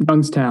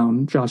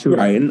Youngstown, Joshua.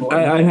 Right, and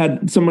I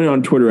had somebody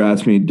on Twitter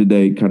ask me, did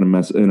they kind of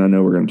mess, and I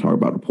know we're going to talk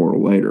about the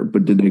portal later,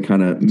 but did they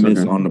kind of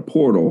miss on the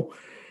portal?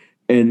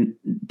 And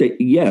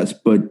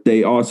but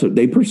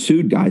they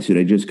pursued guys who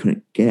they just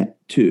couldn't get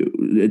to.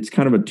 It's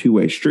kind of a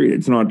two-way street.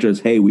 It's not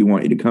just, hey, we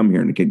want you to come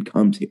here, and the kid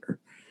comes here.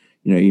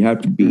 You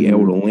have to be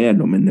able to land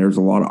them, and there's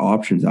a lot of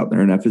options out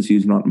there, and FSU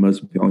is not the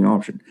most appealing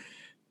option.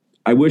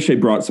 I wish they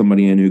brought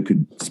somebody in who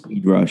could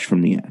speed rush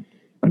from the end.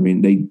 I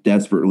mean, they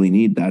desperately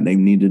need that. They've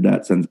needed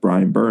that since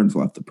Brian Burns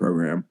left the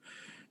program.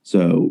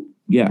 So,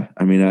 yeah,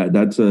 I mean,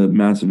 that's a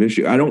massive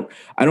issue. I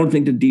don't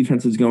think the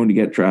defense is going to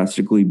get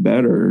drastically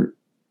better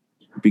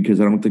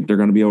because I don't think they're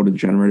going to be able to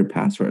generate a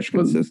pass rush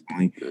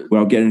consistently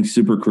without getting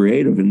super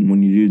creative. And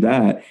when you do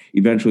that,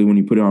 eventually when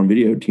you put it on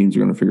video, teams are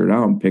going to figure it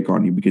out and pick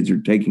on you because you're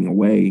taking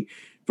away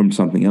from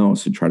something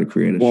else to try to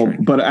create a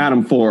strength. But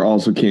Adam Fuller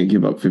also can't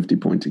give up 50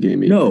 points a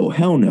game either. No,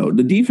 hell no.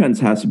 The defense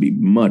has to be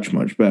much,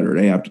 much better.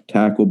 They have to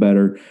tackle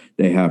better.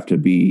 They have to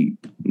be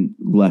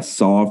less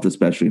soft,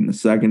 especially in the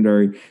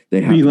secondary.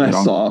 They have be to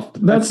less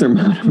soft. That's their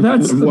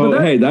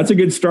hey, that's a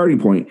good starting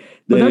point.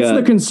 That's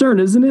the concern,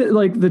 isn't it?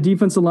 Like the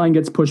defensive line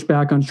gets pushed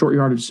back on short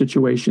yardage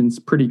situations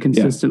pretty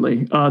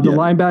consistently. The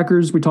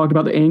linebackers, we talked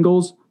about the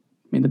angles.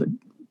 I mean, they're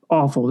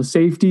awful. The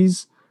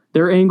safeties,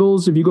 their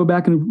angles, if you go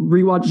back and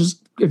rewatch, just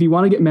if you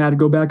want to get mad,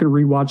 go back and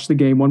rewatch the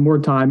game one more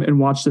time and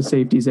watch the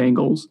safeties'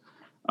 angles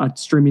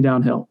streaming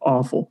downhill.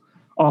 Awful.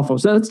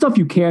 So that's stuff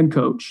you can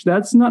coach.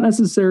 That's not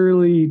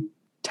necessarily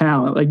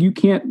talent. Like you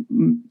can't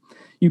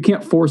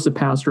force a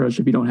pass rush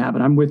if you don't have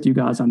it. I'm with you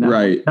guys on that.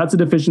 Right. That's a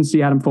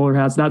deficiency Adam Fuller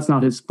has. That's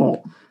not his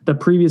fault. The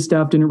previous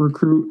staff didn't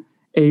recruit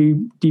a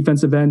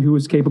defensive end who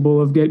was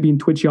capable of being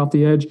twitchy off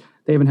the edge.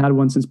 They haven't had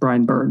one since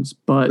Brian Burns.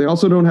 But they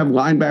also don't have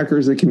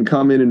linebackers that can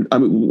come in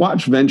and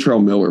watch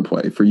Ventrell Miller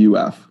play for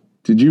UF.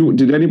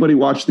 Did anybody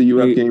watch the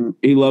UF game?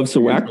 He loves to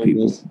whack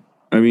people.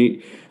 I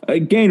mean,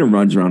 Gainer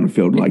runs around the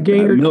field like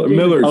Gainer, that.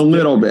 Miller's a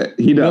little bit.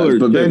 He does. Miller's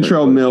but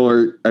Ventrell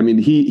Miller, I mean,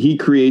 he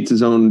creates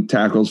his own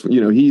tackles.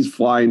 He's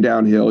flying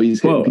downhill. He's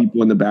hitting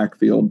people in the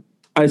backfield.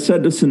 I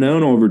said to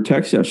Sonone over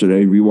text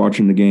yesterday,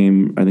 rewatching the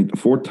game, I think the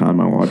fourth time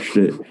I watched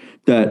it,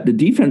 that the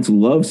defense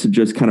loves to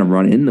just kind of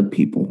run into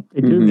people.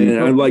 They do. And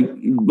I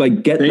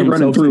like get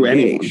themselves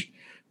engaged.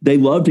 They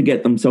love to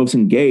get themselves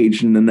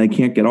engaged, and then they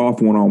can't get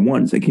off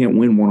one-on-ones. They can't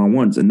win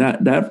one-on-ones. And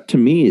that to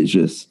me is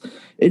just,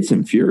 it's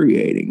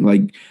infuriating.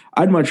 Like,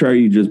 I'd much rather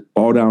you just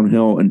ball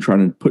downhill and try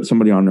to put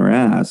somebody on their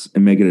ass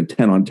and make it a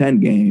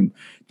 10-on-10 game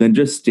than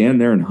just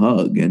stand there and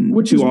hug. And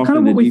which is kind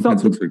of what we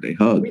thought. Looks like they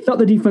hug. We thought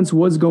the defense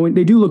was going.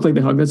 They do look like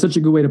they hug. That's such a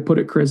good way to put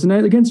it, Chris. And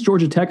against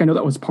Georgia Tech, I know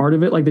that was part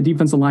of it. Like the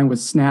defensive line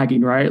was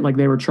snagging, right? Like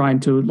they were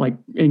trying to like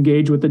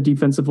engage with the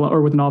defensive line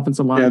or with an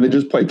offensive line. Yeah, they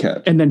just play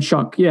catch and then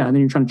chuck. Yeah, and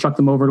then you're trying to chuck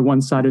them over to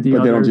one side or the other.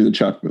 But they don't do the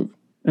chuck move.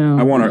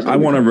 I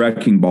want a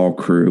wrecking ball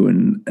crew,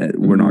 and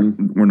we're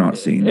not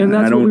seeing that. And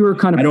that's what we were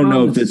kind of. I don't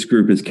know if this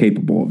group is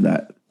capable of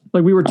that.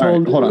 Like we were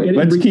told. Right, hold on,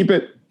 let's keep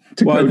it.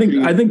 I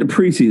think the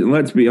preseason.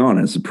 Let's be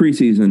honest. The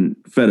preseason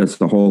fed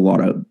us a whole lot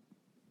of.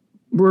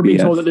 We're being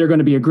told that they're going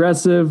to be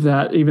aggressive.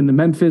 That even the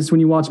Memphis, when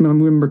you watch them, I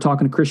remember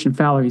talking to Christian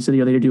Fowler. He said,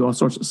 they do all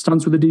sorts of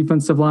stunts with the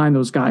defensive line.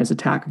 Those guys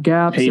attack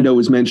gaps. Hayno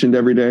was mentioned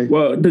every day.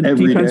 Well, the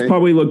defense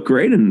probably looked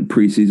great in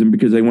preseason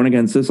because they went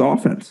against this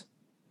offense.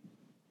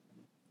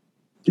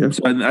 Yep.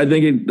 So I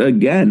think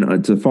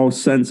it's a false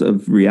sense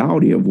of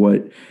reality of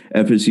what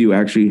FSU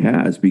actually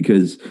has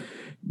because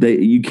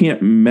you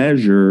can't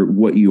measure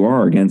what you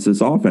are against this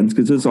offense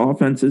because this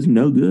offense is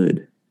no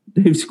good.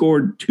 They've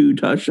scored 2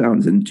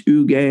 touchdowns in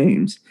 2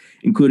 games,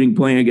 including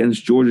playing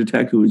against Georgia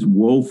Tech, who is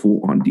woeful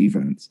on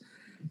defense.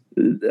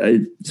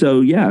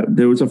 So,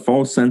 there was a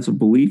false sense of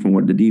belief in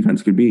what the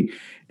defense could be.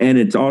 And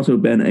it's also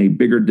been a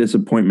bigger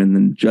disappointment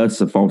than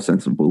just a false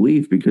sense of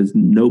belief because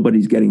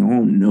nobody's getting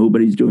home.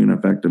 Nobody's doing an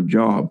effective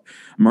job.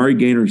 Amari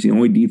Gainer is the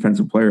only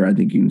defensive player I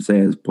think you can say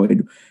has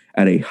played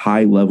at a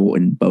high level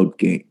in both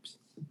games.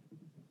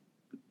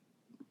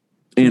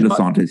 And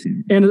Asante.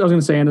 And I was going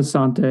to say, and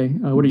Asante.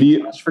 What are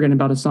you forgetting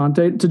about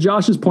Asante? To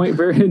Josh's point,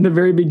 in the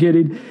very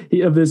beginning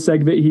of this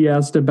segment, he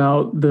asked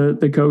about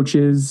the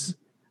coaches.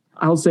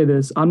 I'll say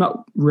this. I'm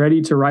not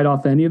ready to write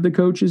off any of the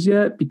coaches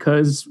yet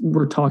because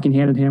we're talking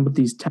hand in hand with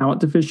these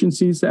talent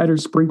deficiencies that are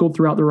sprinkled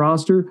throughout the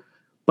roster,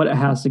 but it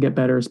has to get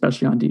better,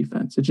 especially on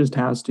defense. It just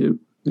has to.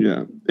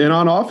 Yeah. And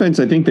on offense,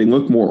 I think they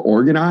look more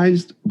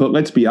organized, but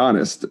let's be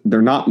honest,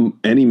 they're not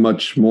any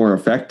much more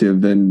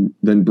effective than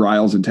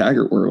Briles and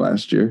Taggart were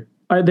last year.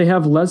 They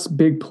have less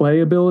big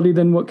play ability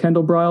than what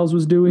Kendall Briles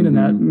was doing, and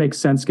that makes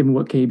sense given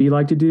what KB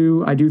liked to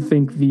do. I do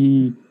think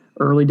the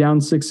early down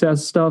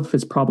success stuff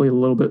is probably a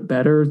little bit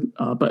better,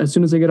 but as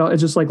soon as they get off, it's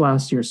just like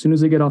last year. As soon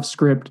as they get off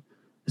script,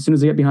 as soon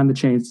as they get behind the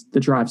chains, the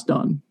drive's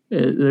done.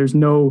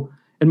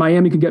 And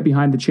Miami could get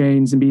behind the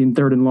chains and be in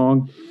 3rd and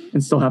long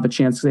and still have a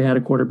chance because they had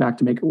a quarterback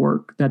to make it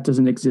work. That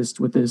doesn't exist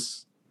with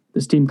this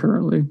team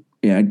currently.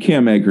 Yeah, and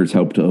Cam Akers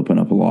helped to open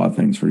up a lot of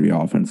things for the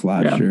offense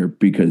last year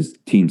because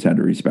teams had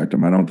to respect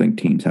him. I don't think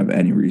teams have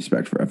any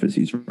respect for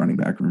FSU's running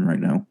back room right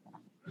now.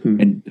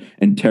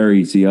 And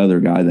Terry's the other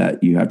guy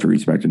that you have to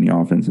respect in the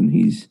offense, and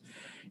he's,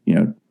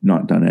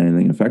 not done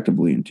anything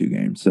effectively in 2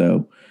 games.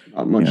 So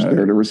not much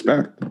there to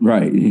respect.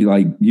 Right.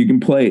 You can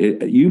play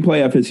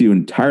FSU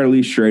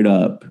entirely straight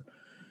up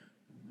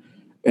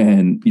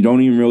And you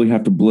don't even really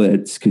have to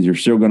blitz because you're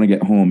still going to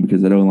get home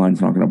because that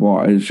O-line's not going to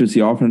block. It's just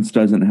the offense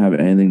doesn't have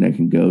anything they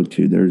can go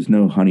to. There's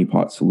no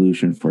honeypot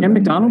solution for Cam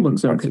McDonald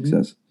looks okay.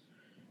 Success.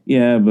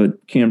 Yeah,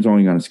 but Cam's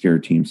only going to scare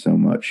teams so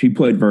much. He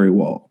played very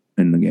well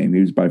in the game. He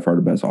was by far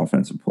the best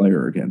offensive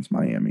player against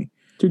Miami.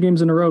 2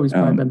 games in a row, he's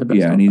probably been the best.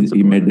 Yeah, and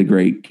he made the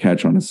great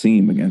catch on the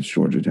seam against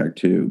Georgia Tech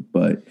too.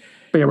 But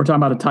yeah, we're talking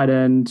about a tight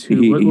end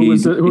who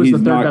was the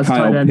third best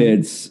Kyle tight end.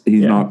 Pitts.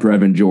 He's not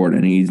Brevin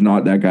Jordan. He's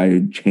not that guy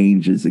who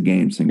changes the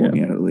game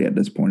single-handedly at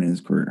this point in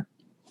his career.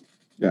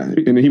 Yeah,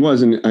 and he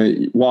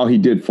wasn't. While he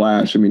did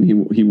flash, I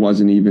mean, he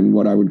wasn't even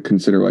what I would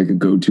consider like a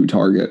go-to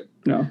target.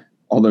 No.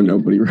 Although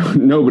nobody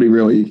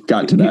really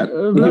got to that.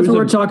 That's what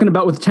we're talking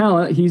about with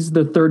talent. He's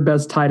the third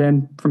best tight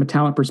end from a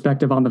talent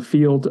perspective on the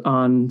field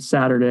on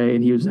Saturday,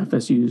 and he was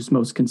FSU's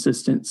most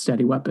consistent,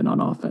 steady weapon on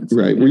offense.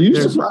 Right. Were you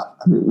surprised?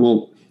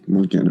 We'll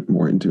get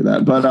more into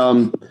that. But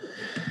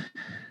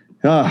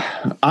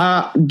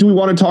do we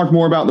want to talk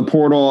more about the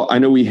portal? I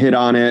know we hit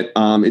on it.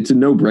 It's a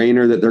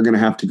no-brainer that they're going to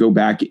have to go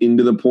back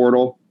into the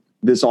portal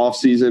this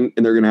offseason,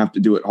 and they're going to have to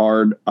do it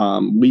hard.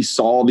 We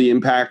saw the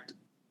impact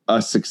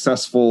a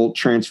successful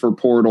transfer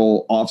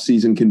portal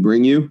offseason can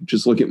bring you.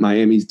 Just look at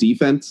Miami's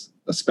defense,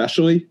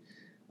 especially.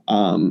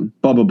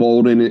 Bubba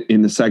Bolden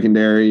in the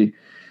secondary.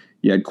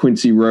 You had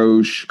Quincy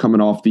Roche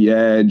coming off the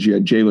edge. You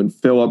had Jalen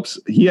Phillips.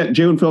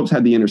 Jalen Phillips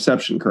had the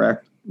interception,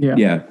 correct?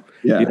 Yeah.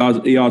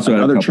 He also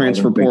had another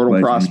transfer portal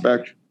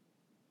prospect.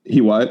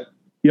 He what?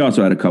 He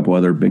also had a couple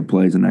other big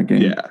plays in that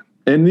game. Yeah.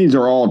 And these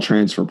are all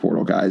transfer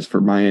portal guys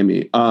for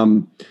Miami.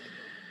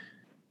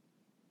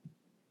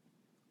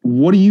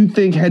 What do you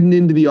think heading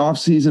into the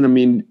offseason? I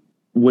mean,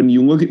 when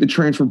you look at the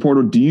transfer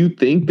portal, do you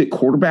think that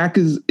quarterback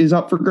is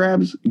up for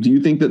grabs? Do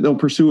you think that they'll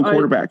pursue a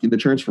quarterback in the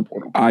transfer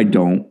portal? I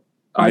don't.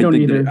 I don't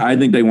either. I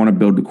think they want to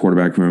build the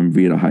quarterback room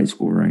via the high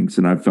school ranks,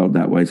 and I've felt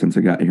that way since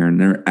I got here,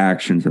 and their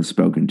actions have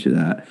spoken to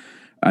that.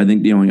 I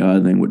think the only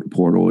other thing with the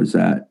portal is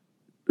that,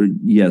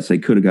 yes, they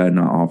could have gotten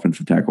an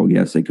offensive tackle.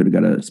 Yes, they could have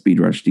got a speed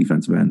rush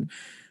defensive end.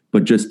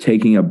 But just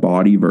taking a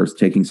body versus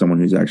taking someone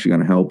who's actually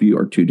going to help you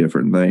are two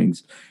different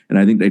things. And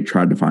I think they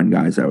tried to find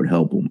guys that would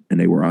help them, and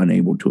they were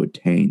unable to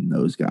attain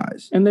those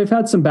guys. And they've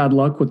had some bad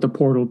luck with the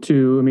portal,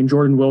 too. I mean,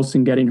 Jordan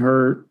Wilson getting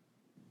hurt,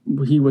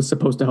 he was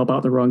supposed to help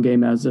out the run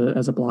game as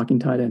a blocking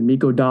tight end.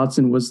 Miko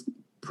Dotson was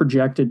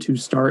projected to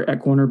start at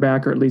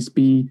cornerback or at least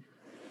be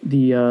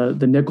the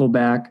nickel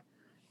back.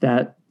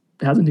 That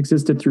hasn't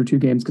existed through 2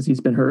 games because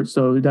he's been hurt.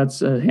 So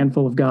that's a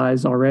handful of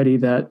guys already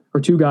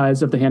or 2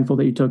 guys of the handful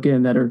that you took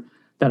in that are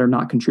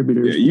not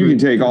contributors. Yeah, you can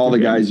take all the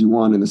guys you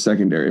want in the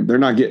secondary. If they're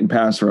not getting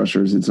pass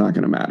rushers, it's not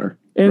going to matter.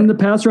 And the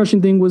pass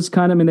rushing thing was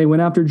they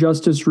went after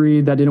Justice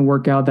Reed. That didn't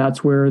work out.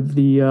 That's where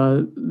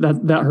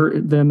that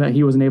hurt them that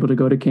he wasn't able to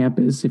go to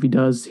campus. If he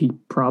does, he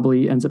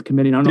probably ends up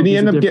committing. Did he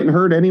end up getting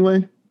hurt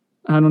anyway?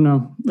 I don't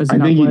know. I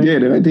think he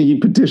did, and I think he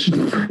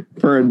petitioned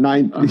for a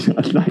ninth.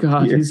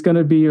 God, year. He's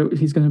gonna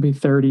be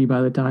 30 by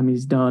the time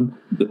he's done.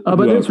 But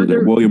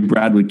William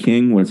Bradley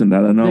King, wasn't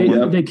that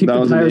enough? They kicked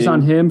the tires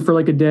on him for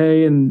like a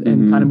day and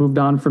kind of moved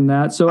on from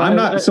that. So I'm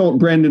not sold,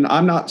 Brendan.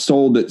 I'm not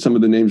sold that some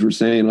of the names we're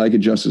saying, like a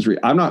Justice Reed.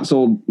 I'm not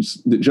sold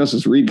that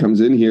Justice Reed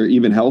comes in here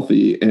even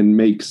healthy and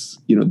makes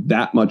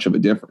that much of a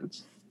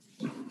difference.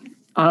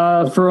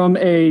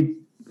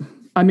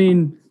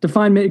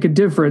 Define make a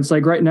difference.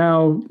 Like right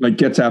now, like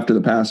gets after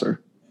the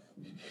passer.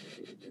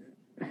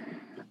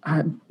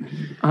 I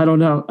don't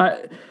know.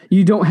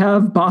 You don't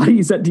have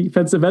bodies at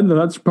defensive end, though.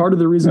 That's part of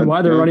the reason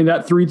why they're running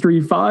that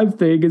 3-3-5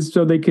 thing, is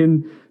so they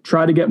can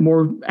try to get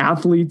more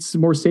athletes,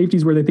 more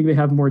safeties where they think they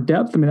have more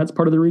depth. I mean, that's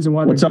part of the reason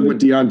why. What's up with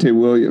Deontay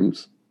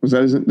Williams? Was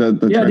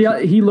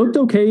that he looked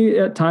okay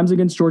at times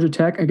against Georgia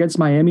Tech. Against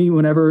Miami,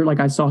 whenever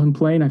I saw him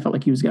playing, I felt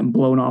like he was getting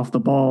blown off the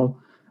ball.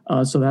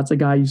 So that's a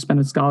guy you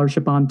spend a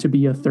scholarship on to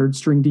be a third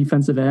string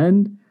defensive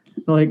end.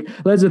 Like,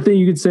 that's the thing.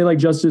 You could say like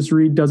Justice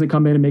Reed doesn't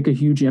come in and make a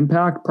huge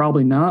impact.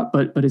 Probably not.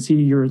 But is he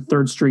your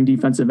third string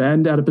defensive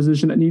end at a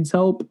position that needs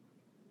help?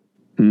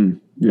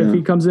 If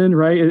he comes in,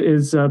 right,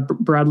 is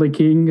Bradley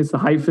King is the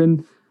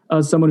hyphen,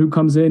 someone who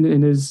comes in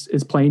and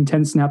is playing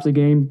 10 snaps a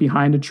game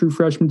behind a true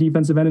freshman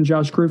defensive end and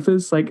Josh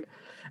Krufus. Like,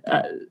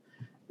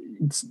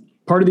 it's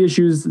part of the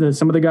issues that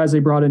some of the guys they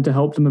brought in to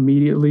help them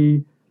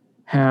immediately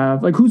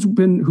have, like, who's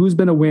been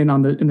a win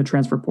in the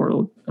transfer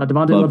portal?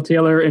 Devontae Love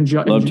Taylor and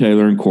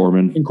Taylor and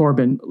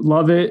Corbin.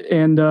 Lovett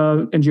and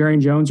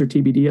Jarian Jones are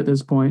TBD at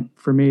this point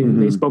for me.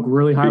 They spoke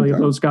really highly of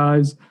those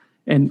guys,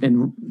 and I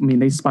mean,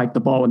 they spiked the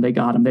ball when they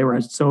got them. They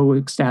were so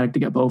ecstatic to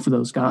get both of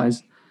those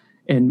guys,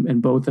 and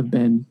both have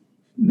been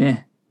meh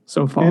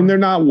so far. And they're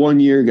not 1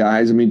 year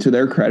guys. I mean, to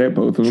their credit,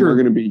 both of them are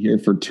going to be here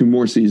for 2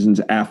 more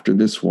seasons after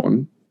this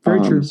one. Very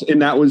true.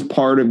 And that was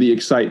part of the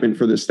excitement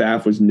for the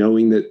staff, was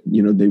knowing that,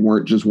 they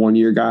weren't just 1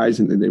 year guys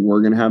and that they were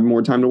going to have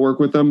more time to work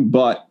with them.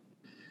 But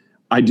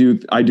I do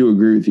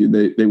agree with you.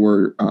 They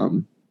were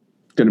going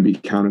to be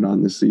counted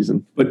on this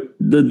season. But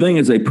the thing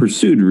is, they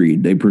pursued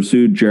Reed. They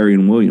pursued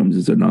Jarian Williams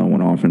as a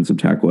 #1 offensive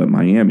tackle at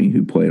Miami,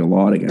 who played a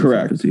lot against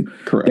FSU.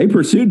 Correct. They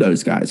pursued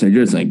those guys. They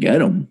just didn't get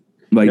them.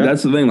 Like,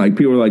 that's the thing. Like,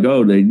 people are like,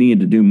 oh, they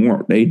need to do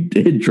more. They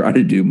did try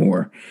to do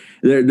more.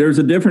 There's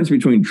a difference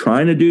between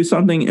trying to do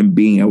something and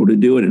being able to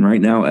do it. And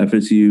right now,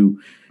 FSU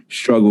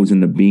struggles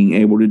into being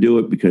able to do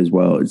it because,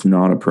 well, it's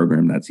not a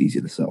program that's easy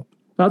to sell.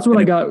 That's what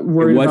I got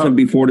worried about. It wasn't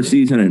before the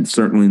season, and it's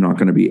certainly not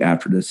going to be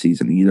after this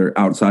season either,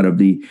 outside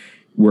of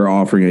we're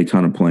offering a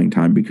ton of playing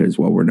time because,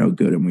 well, we're no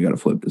good and we got to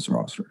flip this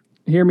roster.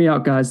 Hear me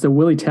out, guys. The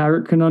Willie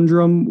Taggart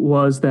conundrum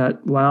was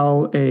that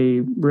while a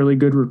really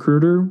good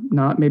recruiter,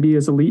 not maybe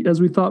as elite as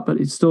we thought, but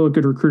he's still a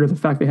good recruiter, the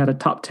fact they had a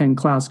top 10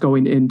 class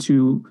going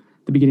into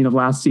the beginning of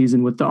last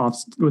season with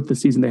the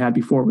season they had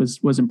before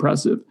was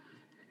impressive.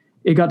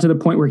 It got to the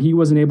point where he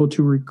wasn't able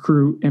to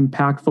recruit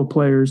impactful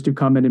players to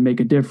come in and make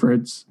a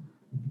difference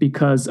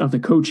because of the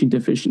coaching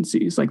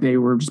deficiencies. Like, they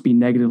were just being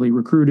negatively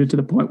recruited to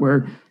the point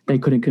where they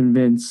couldn't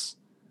convince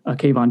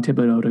Kayvon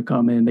Thibodeau to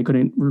come in. They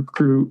couldn't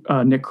recruit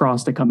Nick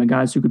Cross to come in,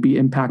 guys who could be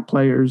impact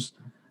players.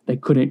 They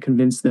couldn't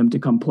convince them to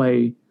come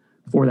play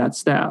for that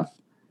staff.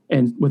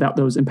 And without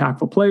those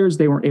impactful players,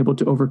 they weren't able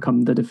to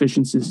overcome the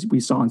deficiencies we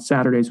saw on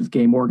Saturdays with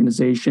game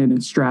organization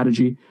and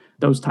strategy,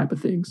 those type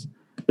of things.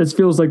 This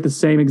feels like the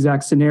same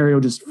exact scenario,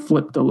 just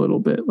flipped a little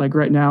bit. Like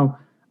right now,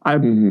 I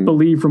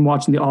believe from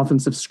watching the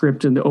offensive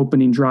script and the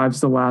opening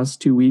drives the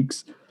last 2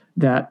 weeks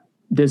that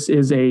this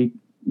is a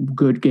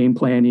good game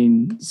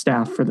planning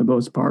staff for the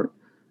most part.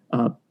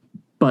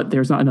 But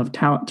there's not enough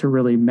talent to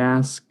really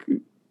mask.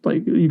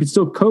 Like, you could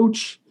still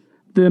coach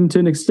them to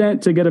an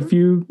extent to get a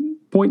few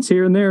points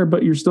here and there,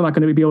 but you're still not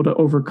going to be able to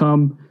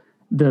overcome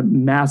the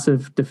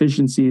massive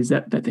deficiencies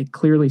that they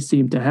clearly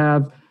seem to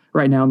have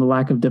right now, and the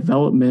lack of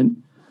development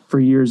for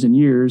years and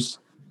years.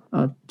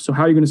 So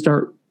how are you going to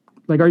start?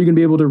 Like, are you going to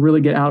be able to really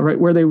get out right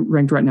where they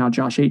ranked right now,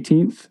 Josh?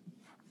 18th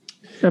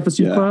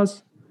FSU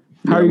class?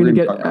 How are you going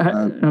to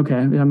get? Okay,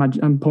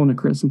 I'm pulling a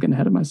Chris. I'm getting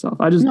ahead of myself.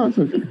 It's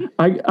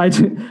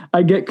okay.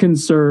 I get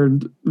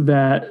concerned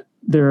that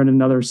they're in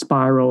another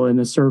spiral in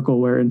a circle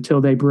where until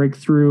they break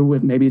through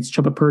with, maybe it's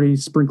Chubba Purdy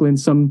sprinkling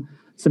some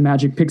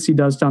magic pixie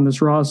dust on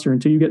this roster,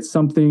 until you get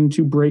something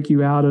to break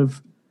you out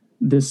of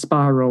this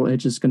spiral,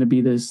 it's just going to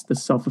be this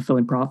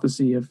self-fulfilling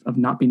prophecy of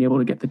not being able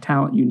to get the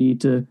talent you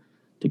need to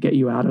get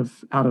you out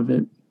of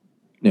it.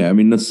 Yeah, I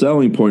mean, the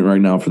selling point right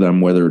now for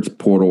them, whether it's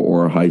portal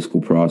or a high school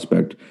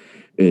prospect,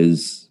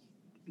 is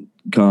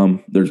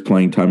there's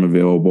playing time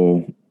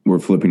available. We're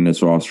flipping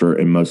this roster,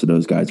 and most of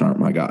those guys aren't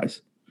my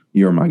guys.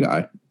 You're my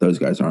guy. Those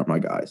guys aren't my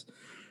guys.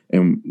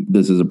 And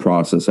this is a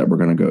process that we're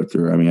going to go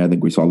through. I mean, I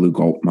think we saw Luke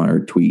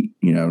Altmaier tweet,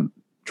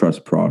 trust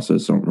the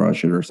process, don't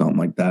rush it, or something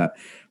like that.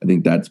 I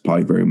think that's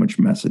probably very much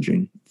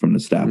messaging from the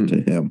staff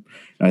to him.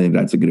 And I think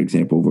that's a good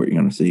example of what you're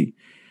going to see.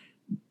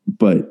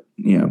 But,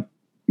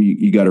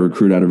 you got to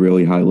recruit at a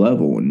really high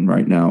level, and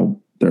right now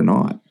they're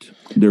not.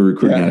 They're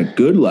recruiting at a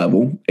good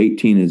level.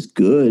 18 is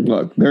good.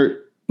 Look,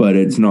 but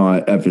it's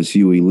not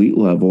FSU elite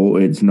level.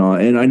 It's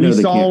not. And I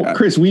know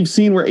Chris, we've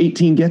seen where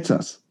 18 gets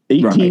us.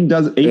 18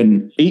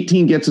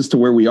 gets us to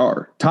where we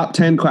are. Top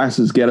 10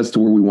 classes get us to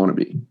where we want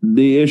to be.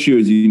 The issue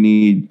is you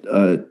need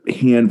a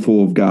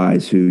handful of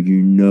guys who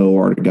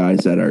are the guys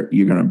that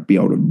you're going to be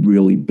able to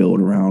really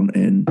build around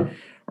and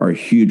are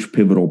huge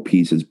pivotal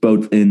pieces,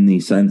 both in the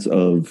sense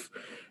of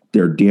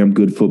they're damn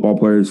good football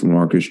players,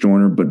 LaMarcus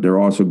Joyner, but they're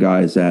also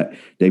guys that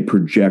they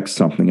project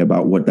something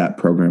about what that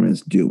program is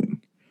doing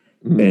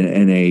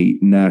in a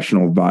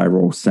national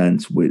viral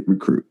sense with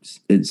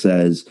recruits. It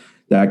says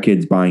that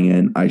kid's buying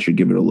in, I should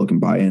give it a look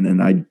and buy in.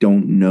 And I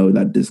don't know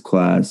that this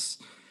class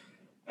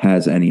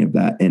has any of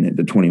that in it,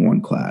 the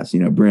 21 class.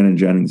 Brandon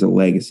Jennings, a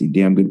legacy,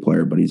 damn good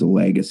player, but he's a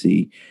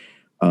legacy.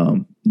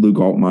 Luke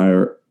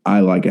Altmaier,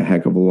 I like a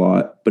heck of a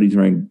lot, but he's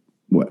ranked,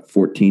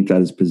 14th at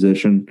his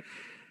position,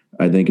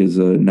 I think, is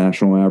a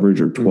national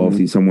average, or 12th.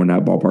 He's somewhere in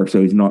that ballpark.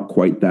 So he's not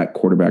quite that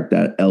quarterback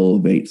that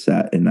elevates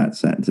that in that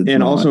sense.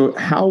 Also,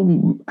 how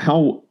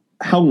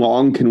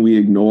long can we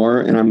ignore?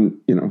 And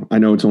I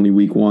know it's only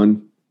week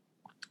one,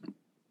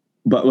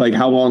 but like,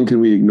 how long can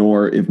we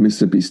ignore if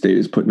Mississippi State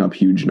is putting up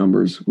huge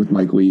numbers with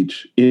Mike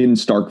Leach in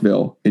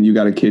Starkville, and you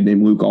got a kid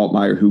named Luke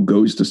Altmaier who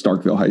goes to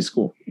Starkville High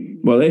School?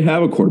 Well, they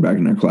have a quarterback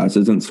in their class.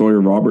 Isn't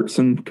Sawyer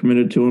Robertson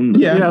committed to him?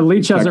 Yeah.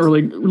 Leach hasn't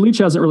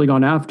really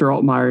gone after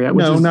Altmaier yet.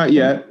 No, not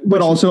yet.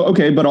 But also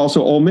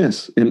Ole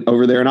Miss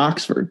over there in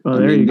Oxford. Oh,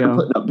 there you go. They're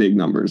putting up big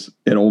numbers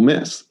at Ole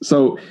Miss.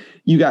 So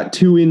you got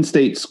two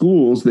in-state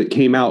schools that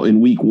came out in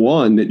week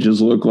one that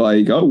just look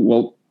like, oh,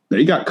 well,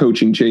 they got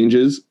coaching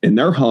changes and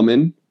they're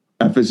humming.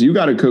 FSU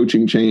got a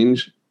coaching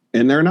change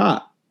and they're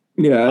not.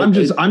 Yeah,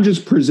 I'm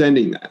just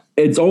presenting that.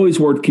 It's always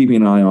worth keeping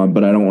an eye on,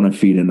 but I don't want to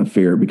feed into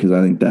fear, because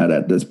I think that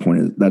at this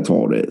point that's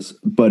all it is.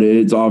 But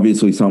it's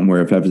obviously something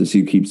where if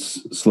FSU keeps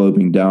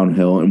sloping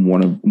downhill and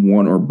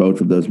one or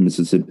both of those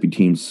Mississippi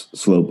teams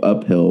slope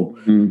uphill,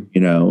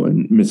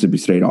 and Mississippi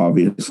State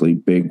obviously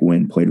big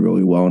win, played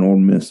really well, and Ole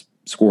Miss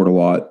scored a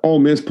lot. Ole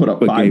Miss put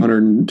up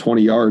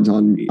 520 yards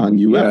on UF.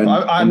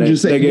 Yeah, I'm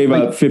just saying they gave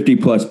up 50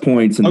 plus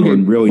points and were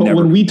really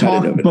never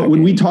competitive. But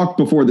when we talked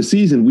before the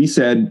season, we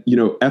said,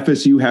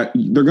 FSU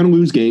they're going to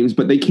lose games,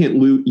 but they can't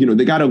lose.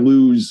 They got to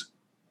lose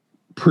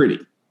pretty.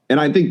 And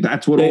I think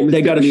that's what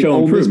they got to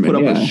show improvement.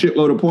 Put up a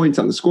shitload of points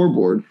on the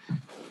scoreboard,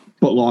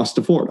 but lost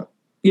to Florida.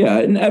 Yeah,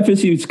 and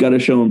FSU's got to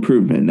show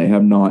improvement. They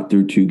have not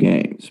through 2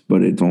 games,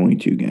 but it's only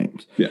 2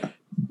 games. Yeah.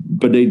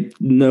 But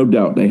no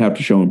doubt they have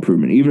to show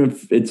improvement. Even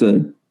if it's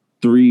a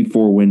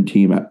 3-4 win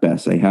team at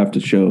best, they have to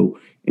show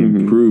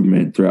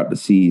improvement throughout the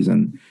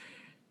season.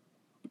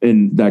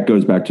 And that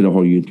goes back to the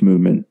whole youth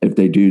movement. If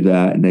they do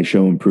that and they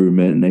show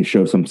improvement and they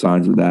show some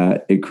signs of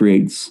that, it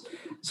creates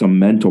some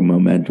mental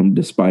momentum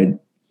despite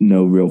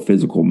no real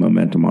physical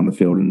momentum on the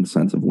field in the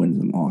sense of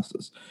wins and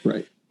losses.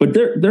 Right. But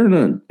they're in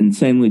an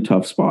insanely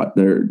tough spot.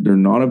 They're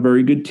not a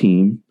very good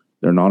team.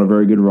 They're not a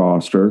very good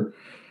roster.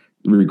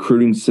 The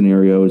recruiting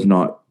scenario is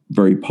not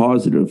very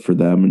positive for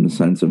them in the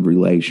sense of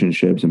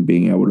relationships and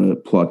being able to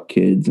pluck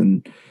kids.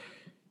 And,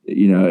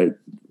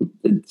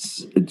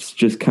 it's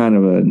just kind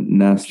of a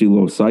nasty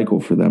little cycle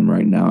for them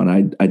right now.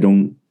 And I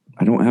don't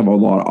have a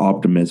lot of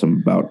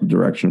optimism about the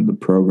direction of the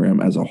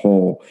program as a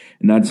whole.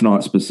 And that's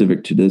not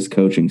specific to this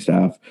coaching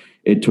staff.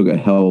 It took a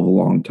hell of a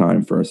long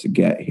time for us to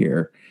get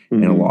here.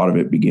 And a lot of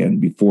it began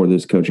before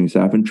this coaching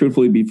staff and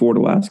truthfully before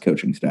the last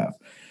coaching staff.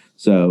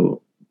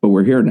 So, but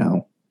we're here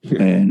now.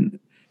 And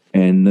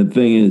the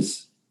thing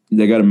is,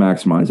 they got to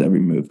maximize every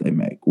move they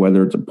make,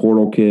 whether it's a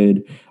portal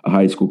kid, a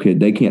high school kid.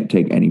 They can't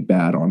take any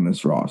bad on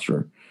this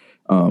roster.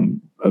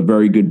 A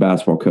very good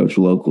basketball coach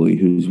locally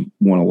who's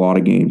won a lot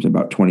of games,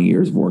 about 20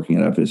 years of working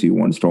at FSU,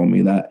 once told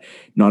me that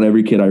not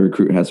every kid I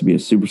recruit has to be a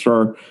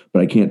superstar,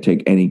 but I can't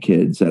take any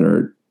kids that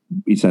are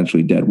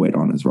essentially dead weight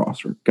on his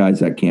roster. Guys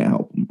that can't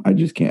help him. I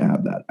just can't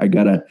have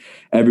that.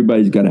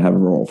 Everybody's got to have a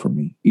role for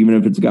me. Even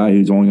if it's a guy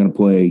who's only going to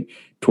play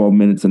 12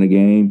 minutes in a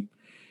game,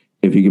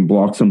 if he can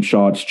block some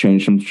shots,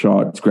 change some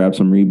shots, grab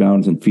some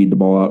rebounds, and feed the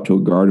ball out to a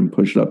guard and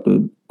push it up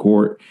the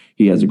court,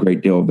 he has a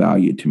great deal of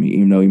value to me,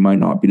 even though he might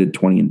not be the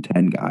 20 and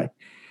 10 guy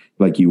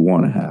like you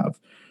want to have.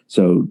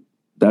 So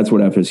that's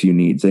what FSU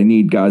needs. They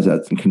need guys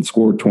that can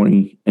score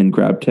 20 and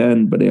grab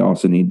 10, but they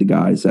also need the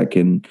guys that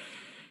can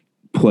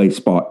play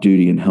spot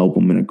duty and help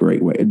them in a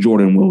great way.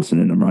 Jordan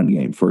Wilson in the run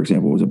game, for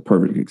example, was a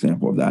perfect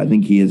example of that. I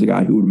think he is a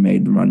guy who would have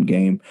made the run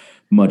game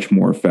much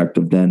more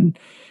effective than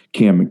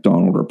Cam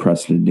McDonald or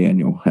Preston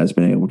Daniel has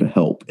been able to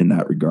help in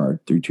that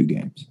regard through 2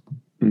 games.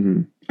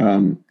 Mm-hmm.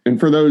 And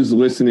for those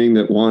listening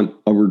that want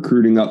a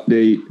recruiting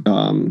update,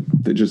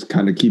 that just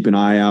kind of keep an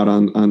eye out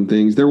on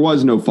things, there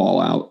was no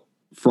fallout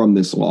from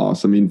this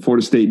loss. I mean,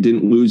 Florida State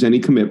didn't lose any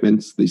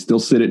commitments. They still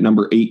sit at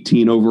number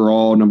 18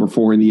 overall, number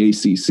 4 in the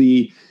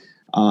ACC.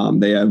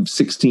 They have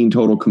 16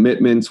 total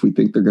commitments. We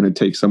think they're going to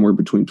take somewhere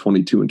between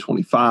 22 and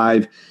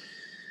 25.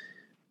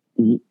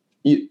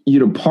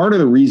 Part of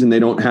the reason they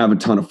don't have a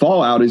ton of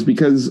fallout is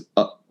because,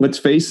 let's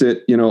face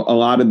it, a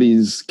lot of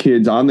these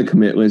kids on the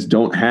commit list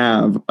don't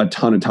have a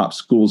ton of top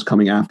schools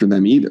coming after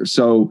them either.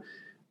 So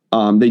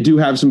they do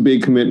have some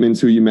big commitments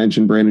who you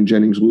mentioned, Brandon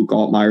Jennings, Luke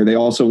Altmaier. They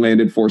also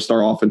landed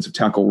 4-star offensive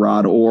tackle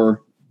Rod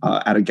Orr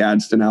out of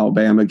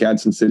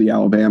Gadsden City,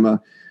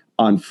 Alabama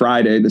on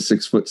Friday. The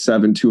 6'7",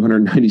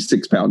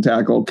 296-pound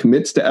tackle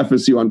commits to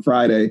FSU on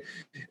Friday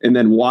and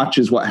then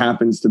watches what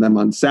happens to them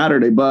on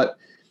Saturday. But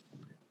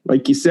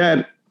like you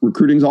said,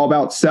 recruiting's all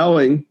about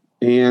selling,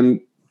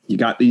 and you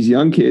got these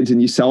young kids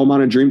and you sell them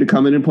on a dream to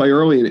come in and play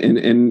early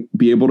and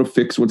be able to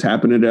fix what's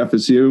happened at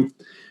FSU.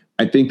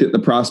 I think that the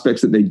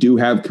prospects that they do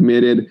have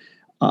committed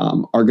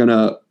are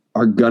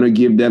gonna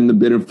give them the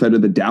benefit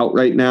of the doubt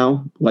right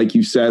now. Like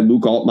you said,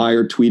 Luke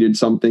Altmaier tweeted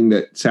something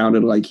that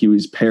sounded like he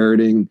was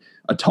parroting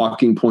a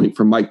talking point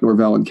from Mike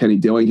Norvell and Kenny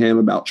Dillingham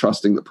about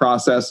trusting the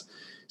process.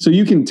 So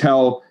you can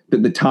tell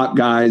that the top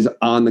guys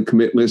on the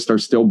commit list are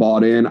still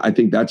bought in. I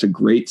think that's a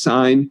great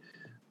sign.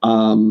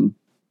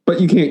 But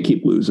you can't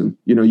keep losing.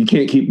 You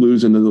can't keep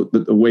losing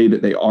the way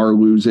that they are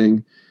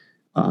losing.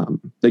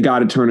 They got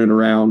to turn it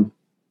around.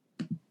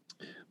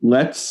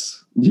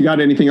 You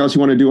got anything else you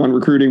want to do on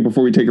recruiting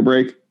before we take a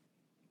break?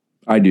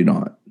 I do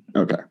not.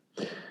 Okay.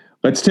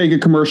 Let's take a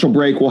commercial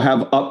break. We'll have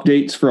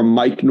updates from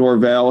Mike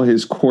Norvell,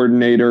 his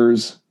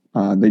coordinators.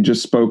 They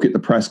just spoke at the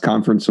press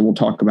conference, so we'll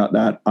talk about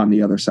that on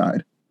the other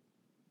side.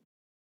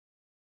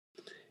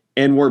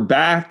 And we're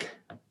back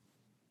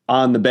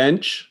on the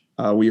bench.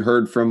 We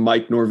heard from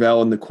Mike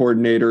Norvell and the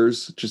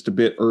coordinators just a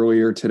bit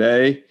earlier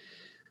today.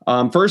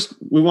 First,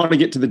 we want to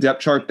get to the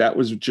depth chart that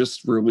was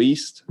just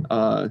released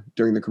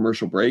during the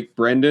commercial break.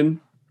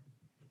 Brendan,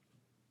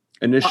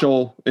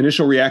 initial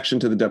reaction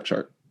to the depth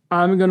chart.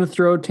 I'm going to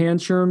throw a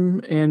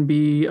tantrum and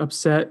be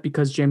upset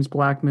because James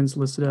Blackman's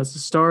listed as a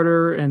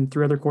starter and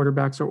 3 other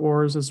quarterbacks are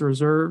oars as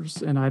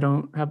reserves, and I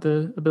don't have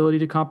the ability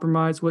to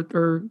compromise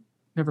never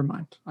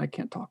mind. I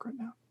can't talk right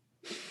now.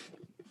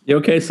 You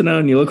okay,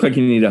 Sinone? You look like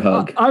you need a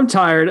hug. I'm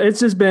tired.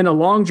 It's just been a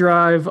long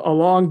drive, a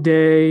long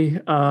day,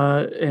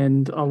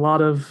 and a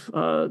lot of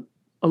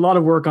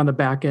work on the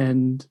back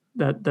end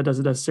that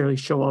doesn't necessarily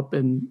show up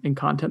in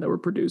content that we're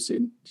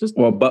producing.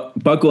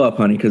 Buckle up,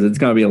 honey, because it's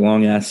going to be a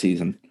long ass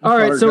season. All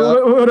right.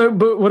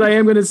 So what I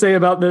am going to say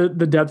about the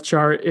depth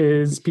chart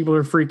is people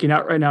are freaking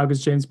out right now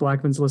because James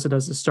Blackman's listed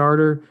as a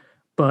starter,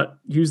 but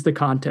use the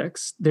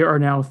context. There are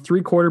now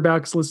 3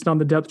 quarterbacks listed on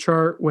the depth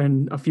chart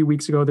when a few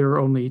weeks ago there were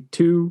only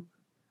 2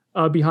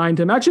 behind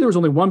him. Actually, there was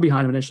only 1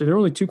 behind him initially. There were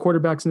only 2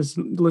 quarterbacks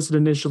listed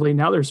initially.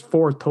 Now there's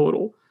 4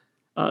 total.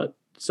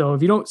 So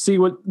if you don't see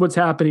what's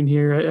happening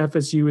here,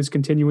 FSU is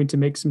continuing to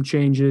make some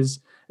changes,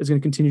 is going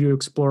to continue to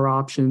explore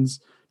options.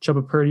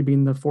 Chubba Purdy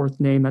being the 4th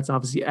name that's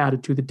obviously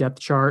added to the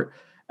depth chart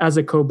as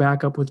a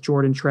co-backup with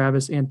Jordan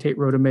Travis and Tate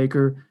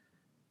Rodemaker.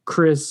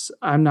 Chris,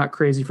 I'm not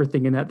crazy for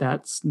thinking that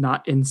that's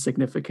not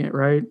insignificant,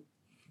 right?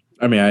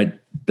 I mean, I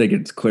think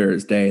it's clear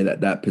as day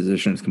that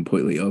position is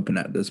completely open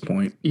at this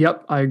point.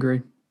 Yep, I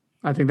agree.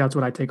 I think that's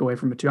what I take away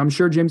from it too. I'm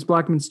sure James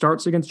Blackman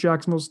starts against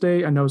Jacksonville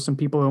State. I know some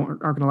people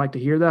aren't going to like to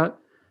hear that.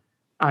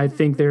 I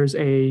think there's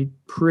a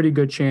pretty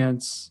good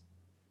chance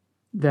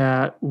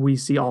that we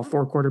see all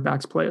 4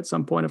 quarterbacks play at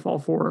some point if all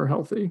 4 are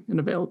healthy and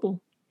available.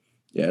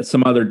 Yeah,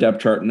 some other depth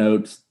chart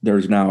notes.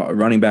 There's now a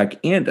running back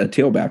and a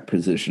tailback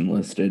position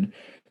listed.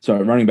 So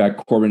at running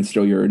back, Corbin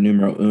still your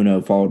numero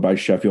uno, followed by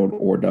Sheffield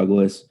or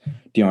Douglas,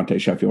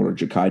 Deontay Sheffield or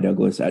Ja'Kai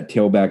Douglas. At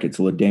tailback, it's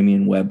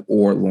LaDamian Webb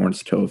or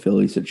Lawrence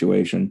Toafili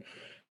situation.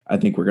 I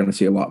think we're going to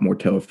see a lot more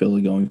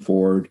Toafili going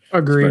forward.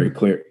 Agreed. It's very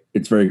clear.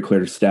 It's very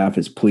clear staff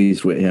is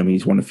pleased with him.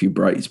 He's one of a few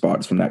bright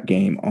spots from that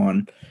game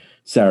on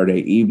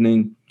Saturday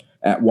evening.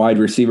 At wide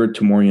receiver,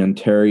 Tamorian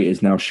Terry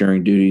is now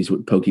sharing duties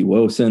with Pokey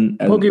Wilson.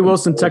 Pokey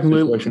Wilson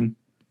technically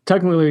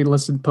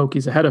listed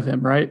Pokey's ahead of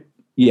him, right?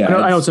 Yeah.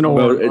 I know it's an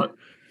or.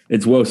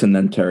 It's Wilson,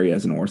 then Terry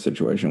as an or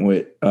situation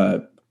with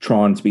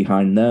Tron's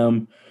behind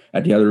them.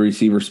 At the other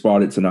receiver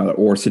spot, it's another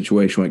or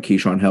situation with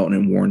Keyshawn Helton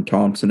and Warren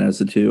Thompson as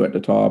the 2 at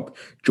the top.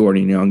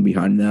 Jordan Young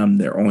behind them.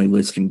 They're only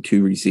listing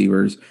 2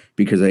 receivers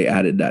because they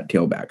added that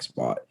tailback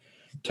spot.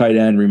 Tight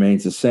end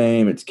remains the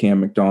same. It's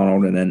Cam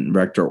McDonald and then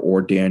Rector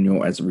or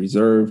Daniel as a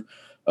reserve.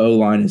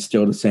 O-line is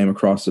still the same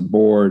across the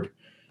board.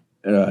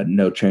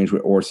 No change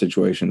with or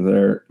situations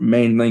there.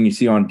 Main thing you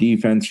see on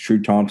defense,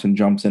 True Thompson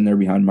jumps in there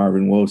behind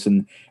Marvin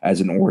Wilson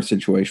as an or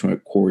situation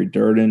with Corey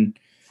Durden.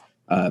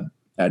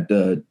 At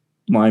the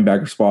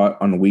linebacker spot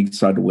on the weak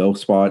side, the will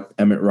spot,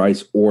 Emmett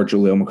Rice or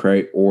Jaleel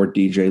McRae or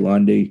DJ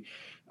Lundy.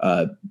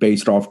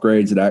 Based off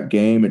grades of that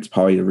game, it's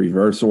probably the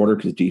reverse order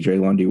because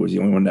DJ Lundy was the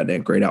only one that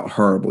didn't grade out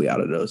horribly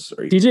out of those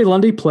 3. DJ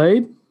Lundy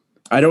played?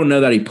 I don't know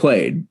that he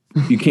played.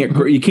 You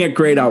can't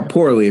grade out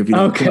poorly if you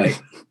don't play.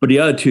 But the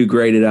other 2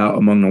 graded out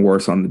among the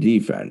worst on the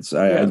defense.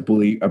 I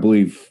believe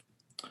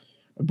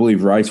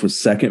Rice was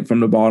 2nd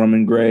from the bottom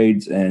in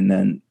grades, and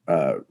then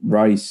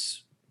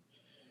McRae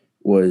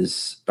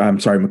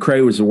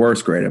was the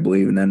worst grade, I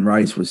believe, and then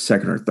Rice was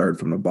 2nd or 3rd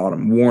from the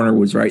bottom. Warner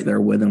was right there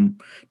with him.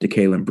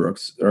 DeKalen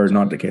Brooks, or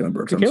not DeKalen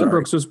Brooks. DeKalen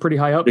Brooks was pretty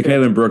high up.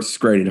 DeKalen Brooks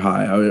graded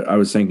high. I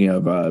was thinking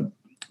of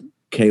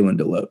Kalen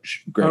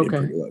DeLoach graded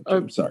pretty low.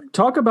 I'm sorry.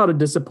 Talk about a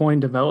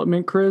disappointing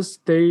development, Chris.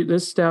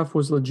 This staff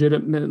was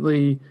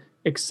legitimately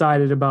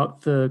excited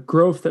about the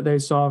growth that they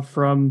saw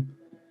from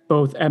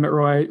both Emmett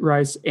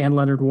Rice and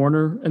Leonard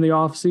Warner in the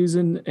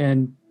offseason,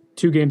 and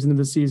 2 games into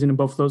the season, and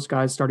both of those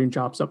guys starting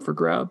jobs up for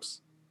grabs.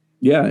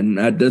 Yeah, and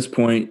at this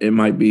point, it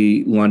might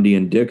be Lundy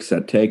and Dix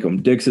that take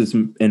them. Dix is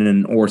in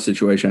an or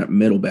situation at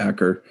middle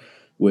backer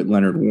with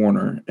Leonard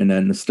Warner, and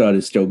then the stud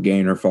is still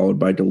Gaynor, followed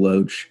by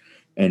DeLoach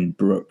and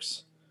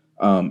Brooks.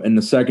 In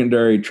the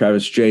secondary,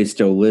 Travis Jay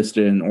still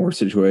listed in or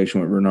situation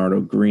with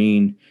Renardo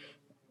Green.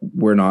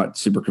 We're not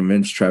super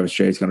convinced Travis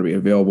Jay is going to be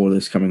available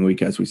this coming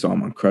week, as we saw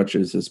him on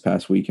crutches this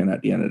past weekend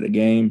at the end of the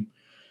game.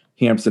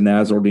 Hampson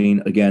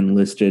Nazardine, again,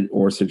 listed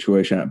or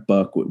situation at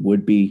Buck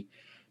would be.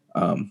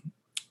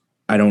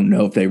 I don't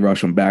know if they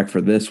rush him back for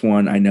this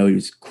one. I know he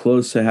was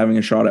close to having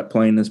a shot at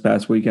playing this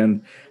past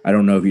weekend. I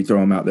don't know if you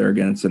throw him out there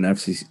against an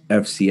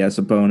FCS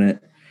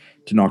opponent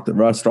to knock the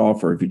rust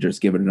off, or if you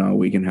just give it another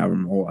week and have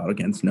him roll out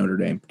against Notre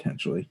Dame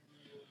potentially.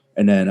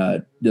 And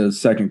then the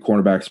second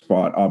cornerback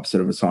spot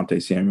opposite of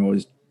Asante Samuel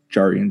is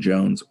Jarian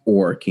Jones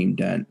or Akeem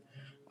Dent.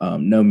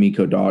 No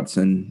Miko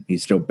Dotson.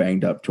 He's still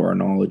banged up to our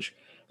knowledge.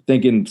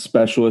 Thinking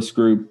specialist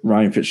group,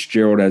 Ryan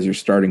Fitzgerald as your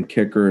starting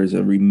kicker is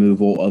a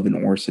removal of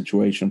an or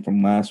situation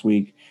from last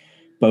week.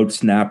 Both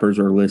snappers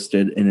are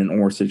listed in an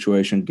or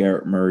situation,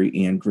 Garrett Murray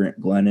and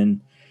Grant Glennon.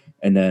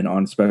 And then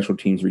on special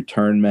teams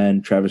return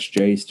men, Travis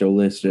Jay still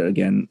listed.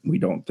 Again, we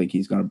don't think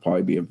he's going to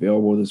probably be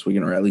available this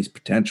weekend, or at least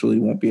potentially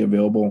won't be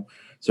available.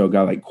 So a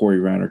guy like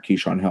Corey Wren or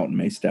Keyshawn Helton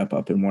may step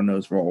up in one of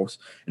those roles.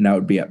 And that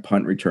would be at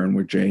punt return,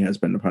 where Jay has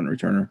been the punt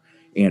returner,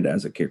 and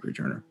as a kick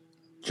returner.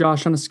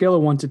 Josh, on a scale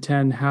of 1 to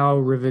 10, how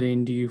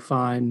riveting do you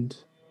find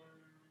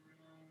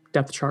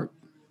depth chart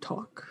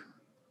talk?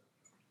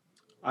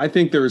 I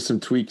think there was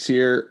some tweaks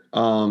here.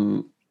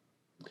 I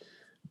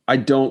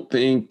don't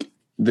think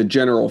the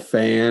general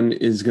fan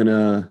is going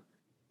to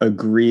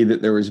agree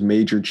that there was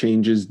major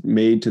changes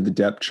made to the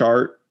depth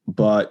chart,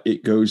 but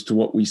it goes to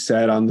what we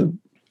said on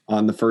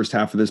the first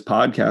half of this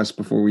podcast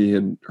before we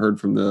had heard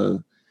from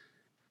the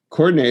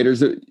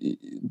coordinators,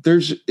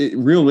 there's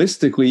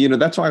realistically, you know,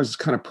 that's why I was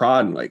kind of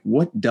prodding, like,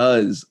 what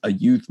does a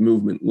youth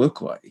movement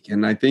look like?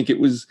 And I think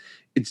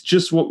it's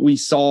just what we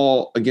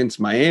saw against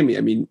Miami.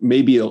 I mean,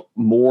 maybe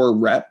more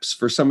reps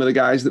for some of the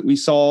guys that we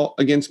saw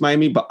against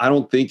Miami, but I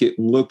don't think it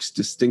looks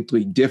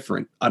distinctly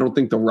different. I don't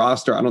think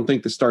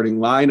the starting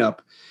lineup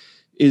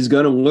is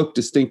going to look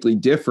distinctly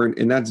different.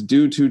 And that's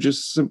due to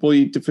just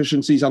simply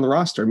deficiencies on the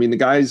roster. I mean, the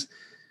guys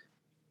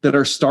that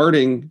are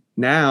starting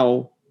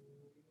now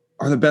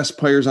are the best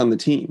players on the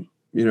team,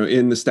 you know,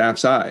 in the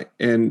staff's eye.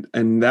 And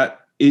that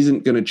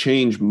isn't going to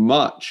change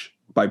much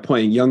by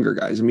playing younger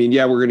guys. I mean,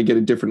 yeah, we're going to get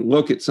a different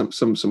look at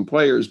some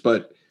players,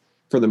 but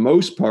for the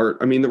most part,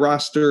 I mean, the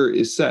roster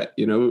is set.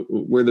 You know,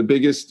 where the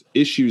biggest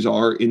issues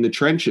are in the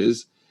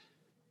trenches,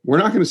 we're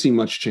not going to see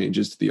much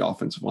changes to the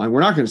offensive line.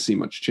 We're not going to see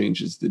much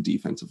changes to the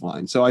defensive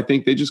line. So I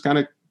think they just kind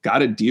of got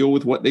to deal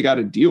with what they got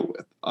to deal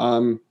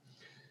with.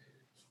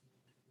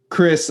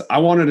 Chris, I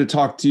wanted to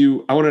talk to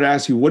you. I wanted to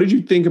ask you, what did you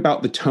think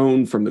about the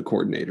tone from the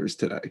coordinators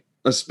today,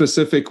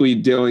 specifically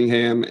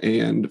Dillingham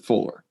and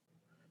Fuller?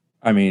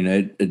 I mean,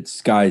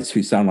 it's guys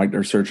who sound like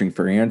they're searching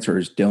for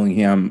answers.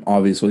 Dillingham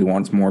obviously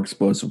wants more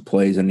explosive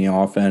plays in the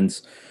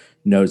offense,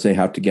 knows they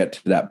have to get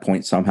to that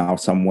point somehow,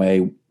 some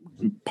way,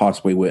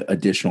 possibly with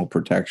additional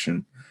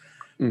protection.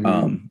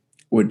 Mm-hmm.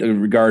 With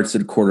regards to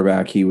the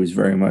quarterback, he was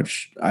very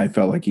much, I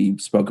felt like he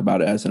spoke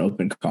about it as an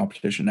open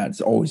competition.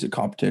 That's always a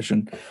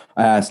competition.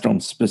 I asked him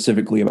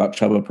specifically about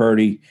Chubba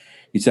Purdy.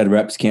 He said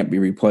reps can't be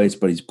replaced,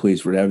 but he's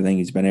pleased with everything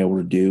he's been able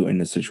to do in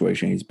the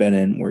situation he's been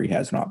in where he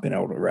has not been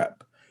able to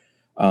rep.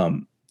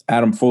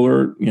 Adam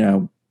Fuller, you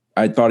know,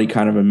 I thought he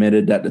kind of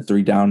admitted that the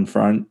 3 down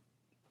front,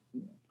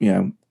 you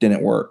know,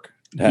 didn't work.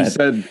 He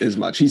said as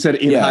much. He said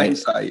in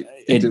hindsight,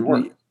 it didn't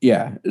work.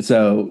 Yeah.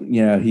 So,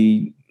 you know,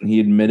 he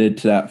admitted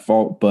to that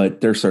fault, but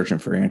they're searching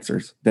for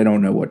answers. They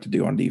don't know what to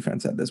do on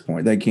defense at this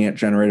point. They can't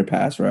generate a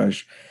pass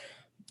rush.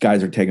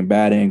 Guys are taking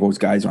bad angles.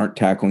 Guys aren't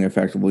tackling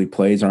effectively.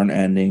 Plays aren't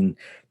ending.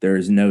 There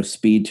is no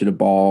speed to the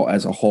ball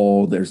as a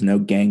whole. There's no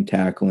gang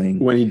tackling.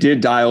 When he did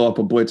dial up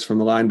a blitz from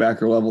the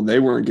linebacker level, they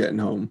weren't getting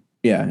home.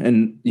 Yeah,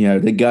 and you know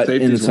they got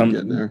into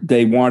some.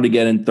 They wanted to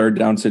get in third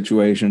down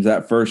situations.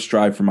 That first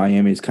drive for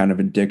Miami is kind of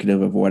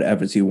indicative of what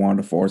FSU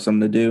wanted to force them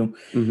to do.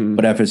 Mm-hmm.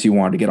 But FSU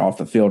wanted to get off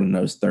the field in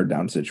those third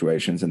down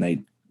situations, and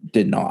they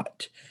did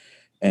not.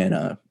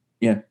 And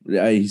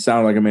he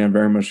sounded like a man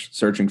very much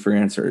searching for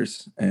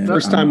answers. And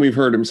first time we've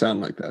heard him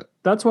sound like that.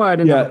 That's why I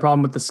didn't have a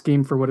problem with the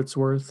scheme for what it's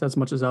worth as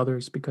much as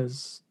others,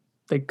 because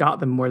they got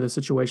them where the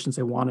situations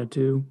they wanted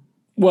to.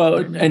 Well,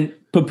 and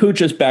Papu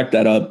just backed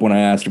that up when I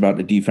asked about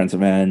the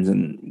defensive ends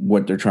and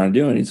what they're trying to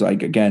do. And he's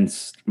like,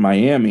 against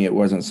Miami, it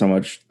wasn't so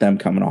much them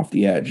coming off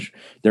the edge.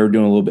 They were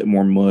doing a little bit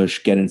more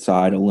mush, get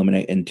inside,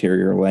 eliminate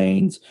interior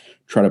lanes,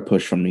 try to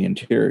push from the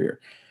interior.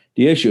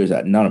 The issue is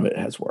that none of it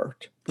has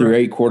worked. Through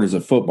 8 quarters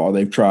of football,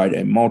 they've tried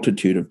a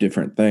multitude of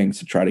different things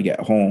to try to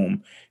get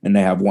home, and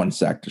they have 1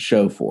 sack to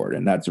show for it.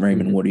 And that's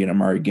Raymond Woody and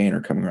Amari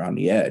Gaynor coming around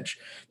the edge.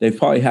 They've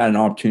probably had an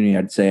opportunity,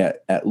 I'd say,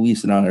 at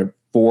least another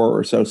 4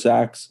 or so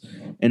sacks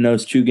in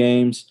those 2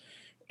 games.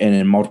 And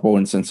in multiple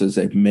instances,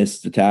 they've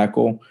missed the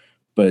tackle.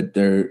 But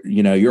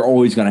you're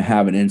always going to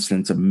have an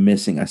instance of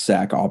missing a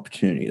sack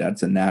opportunity.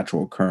 That's a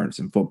natural occurrence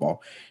in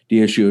football.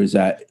 The issue is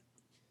that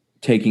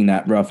taking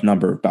that rough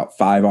number of about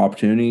 5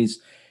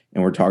 opportunities,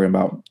 and we're talking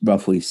about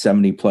roughly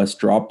 70 plus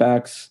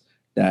dropbacks,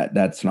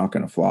 that's not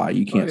going to fly.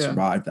 You can't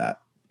survive that.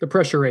 The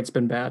pressure rate's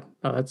been bad.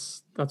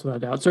 That's without a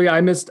doubt. So yeah,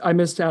 I missed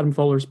Adam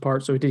Fuller's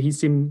part. So did he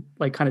seem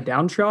like kind of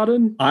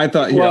downtrodden? I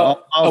thought,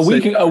 a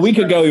week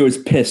ago he was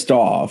pissed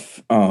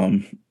off.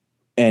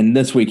 And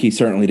this week he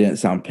certainly didn't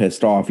sound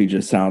pissed off. He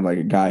just sounded like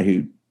a guy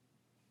who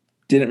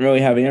didn't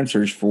really have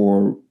answers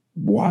for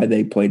why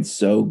they played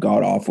so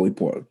god awfully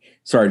poorly.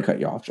 Sorry to cut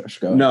you off, Josh.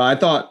 Go ahead. No, I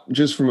thought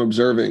just from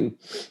observing,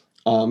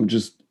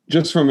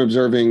 just from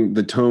observing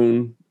the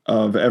tone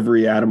of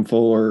every Adam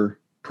Fuller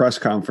press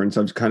conference,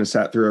 I've kind of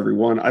sat through every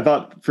one. I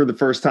thought for the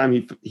first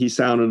time he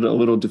sounded a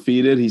little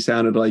defeated. He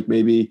sounded like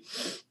maybe,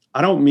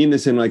 I don't mean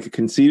this in like a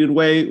conceited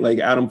way, like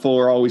Adam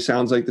Fuller always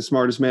sounds like the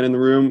smartest man in the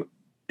room.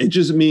 It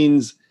just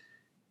means,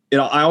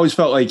 I always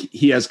felt like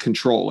he has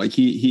control. Like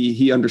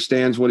he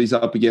understands what he's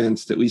up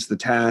against, at least the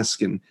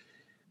task. And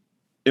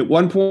at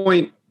one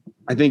point,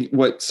 I think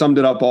what summed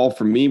it up all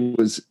for me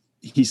was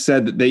he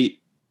said that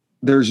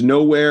there's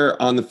nowhere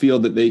on the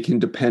field that they can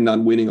depend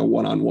on winning a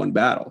one-on-one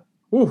battle.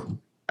 Ooh.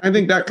 I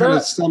think that kind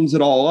of sums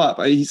it all up.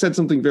 He said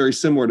something very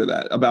similar to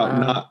that about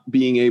not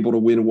being able to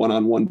win a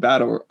one-on-one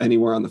battle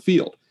anywhere on the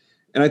field.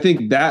 And I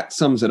think that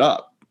sums it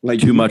up. Like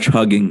too much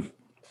hugging,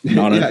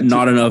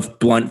 not enough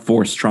blunt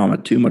force trauma,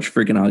 too much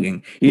freaking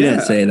hugging. He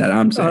didn't say that.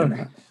 I'm saying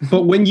that.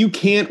 But when you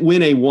can't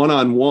win a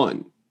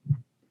one-on-one,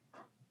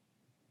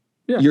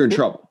 you're in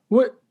trouble.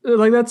 What?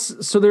 Like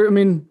that's so there. I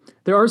mean,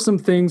 there are some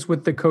things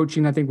with the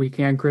coaching I think we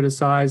can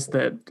criticize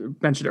that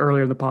mentioned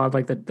earlier in the pod,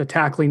 like the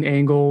tackling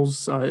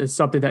angles is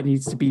something that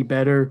needs to be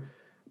better.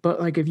 But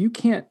like if you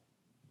can't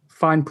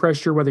find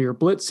pressure, whether you're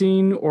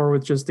blitzing or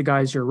with just the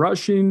guys you're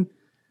rushing,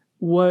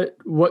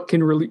 what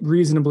can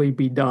reasonably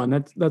be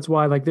done. That's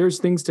why, like, there's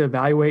things to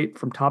evaluate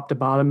from top to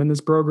bottom in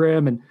this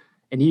program, and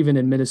even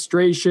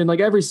administration. Like,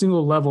 every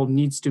single level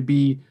needs to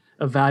be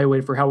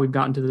evaluated for how we've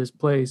gotten to this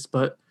place.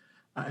 But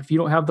if you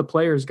don't have the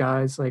players,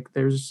 guys, like,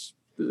 there's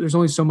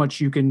only so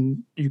much you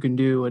can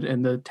do,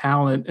 and the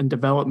talent and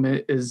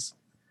development is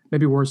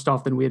maybe worse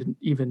off than we had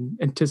even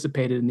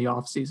anticipated in the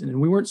offseason.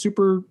 And we weren't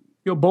super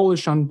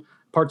bullish on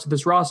parts of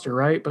this roster,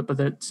 right? But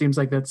that seems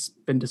like that's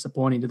been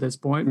disappointing to this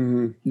point.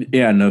 Mm-hmm.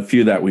 Yeah, and the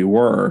few that we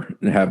were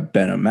have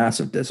been a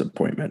massive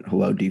disappointment.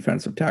 Hello,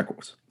 defensive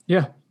tackles.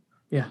 Yeah,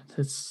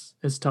 it's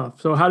tough.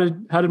 So how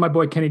did my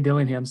boy Kenny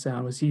Dillingham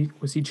sound? Was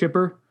he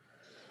chipper?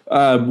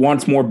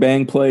 Wants more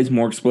bang plays,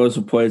 more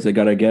explosive plays. They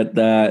got to get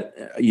that.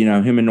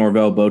 Him and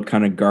Norvell both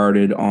kind of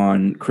guarded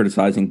on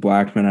criticizing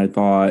Blackman. I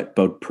thought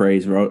both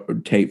praised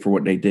Tate for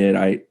what they did.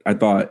 I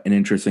thought an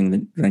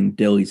interesting thing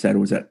Dilly said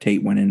was that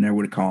Tate went in there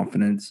with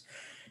confidence,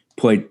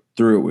 played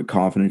through it with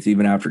confidence,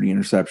 even after the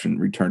interception,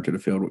 returned to the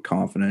field with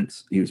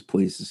confidence. He was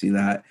pleased to see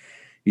that.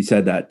 He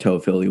said that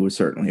Toafili was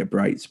certainly a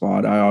bright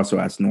spot. I also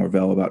asked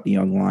Norvell about the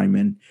young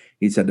linemen.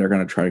 He said they're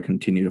going to try to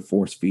continue to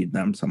force feed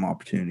them some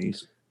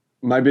opportunities.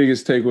 My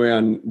biggest takeaway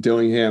on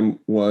Dillingham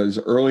was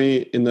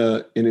early in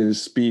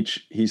his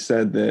speech, he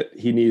said that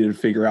he needed to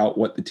figure out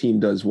what the team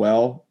does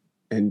well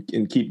and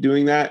keep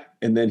doing that.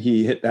 And then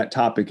he hit that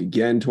topic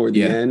again toward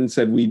the end,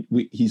 said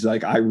he's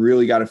like, I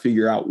really got to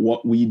figure out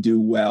what we do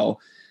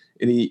well.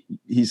 And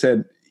he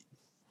said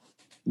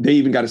they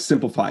even got to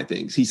simplify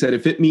things. He said,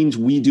 if it means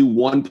we do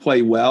one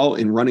play well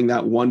and running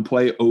that one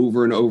play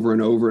over and over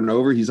and over and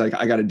over, he's like,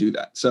 I got to do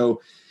that.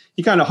 So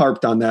he kind of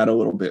harped on that a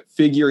little bit,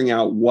 figuring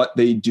out what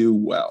they do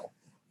well.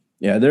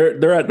 Yeah,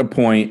 they're at the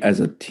point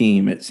as a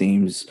team, it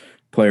seems,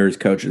 players,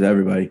 coaches,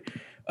 everybody,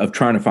 of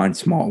trying to find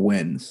small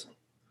wins.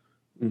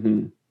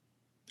 Mm-hmm.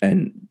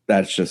 And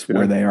that's just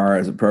where they are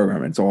as a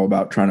program. It's all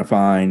about trying to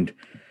find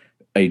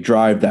a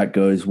drive that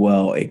goes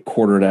well, a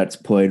quarter that's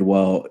played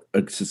well,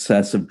 a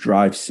successive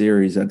drive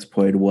series that's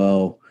played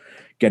well,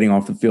 getting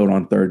off the field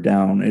on third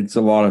down. It's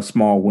a lot of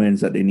small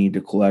wins that they need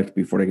to collect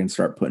before they can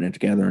start putting it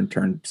together and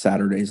turn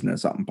Saturdays into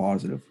something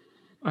positive.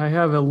 I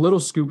have a little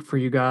scoop for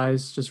you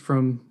guys just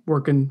from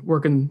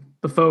working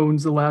the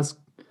phones the last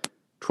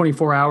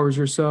 24 hours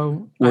or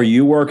so. Were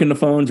you working the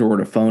phones or were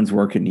the phones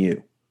working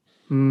you?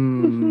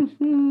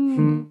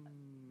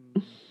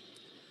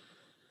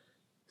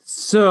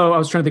 So I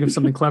was trying to think of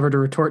something clever to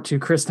retort to,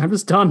 Chris. I'm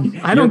just done.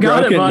 I don't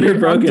got it, buddy.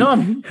 I'm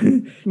done.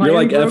 You're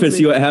like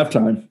FSU at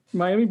halftime.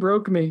 Miami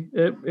broke me.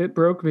 It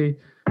broke me.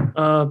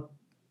 I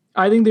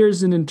think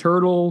there's an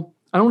internal,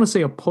 I don't want to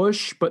say a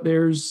push, but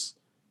there's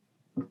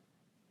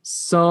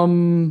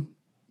some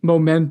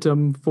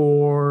momentum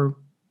for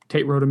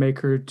Tate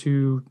Rodemaker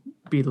to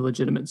be the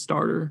legitimate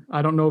starter.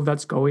 I don't know if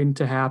that's going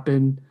to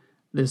happen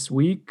this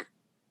week,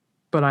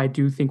 but I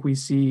do think we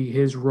see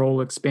his role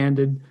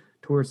expanded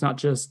to where it's not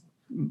just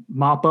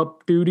mop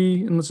up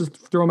duty and let's just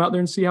throw him out there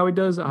and see how he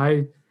does.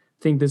 I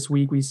think this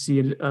week we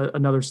see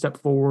another step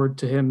forward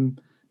to him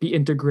be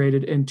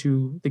integrated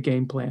into the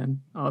game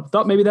plan.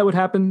 Thought maybe that would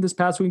happen this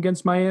past week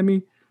against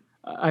Miami.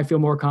 I feel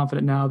more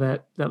confident now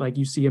that like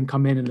you see him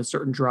come in a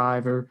certain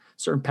drive or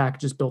certain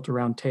packages built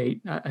around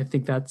Tate. I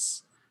think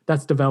that's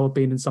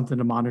developing and something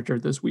to monitor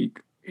this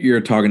week.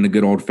 You're talking the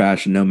good old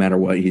fashioned, no matter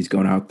what, he's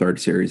going out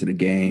third series of the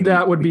game.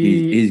 That would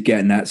be, he's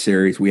getting that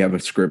series. We have a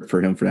script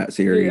for him for that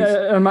series.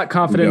 I'm not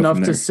confident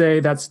enough to say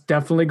that's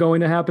definitely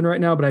going to happen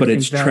right now, but I think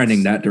it's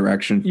trending that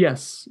direction.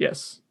 Yes.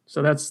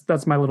 So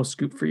that's my little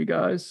scoop for you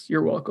guys.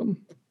 You're welcome.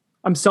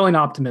 I'm selling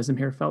optimism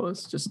here,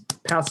 fellas.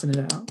 Just passing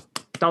it out.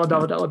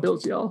 Dollar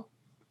bills, y'all.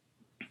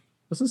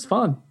 This is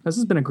fun. This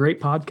has been a great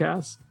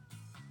podcast.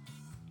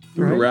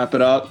 Right? Wrap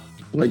it up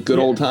like good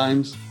old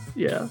times.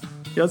 Yeah.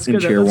 Let's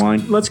get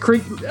wine. Let's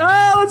crank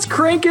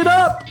it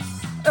up.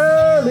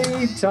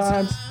 Early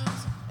times.